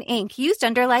Mountain Inc., used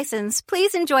under license.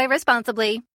 Please enjoy responsibly.